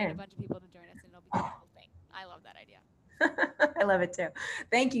Well, just I'm invite a in. bunch of people to join us, and it'll be a whole thing. I love that idea. I love it too.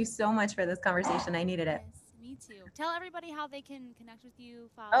 Thank you so much for this conversation. I needed it. Yes, me too. Tell everybody how they can connect with you,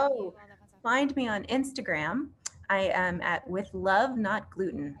 follow Oh, you, all that fun stuff. Find me on Instagram. I am at with love, not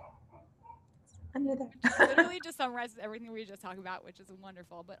gluten. Under there. Literally just summarizes everything we just talked about, which is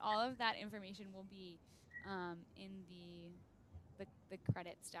wonderful. But all of that information will be in the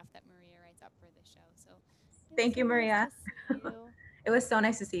credit stuff that Maria writes up for the show. So Thank you, Maria. Nice to see you. It was so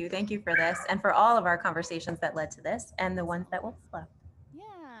nice to see you. Thank you for this and for all of our conversations that led to this and the ones that will flow. Yeah.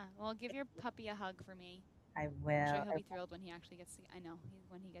 Well, give your puppy a hug for me. I I'm will. sure he'll be thrilled when he actually gets to. I know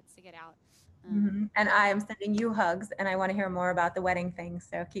when he gets to get out. And I am sending you hugs, and I want to hear more about the wedding thing.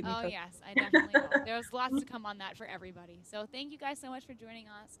 So keep me posted. Yes, I definitely will. There's lots to come on that for everybody. So thank you guys so much for joining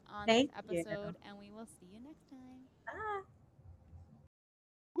us on this episode, and we will see you next time. Bye.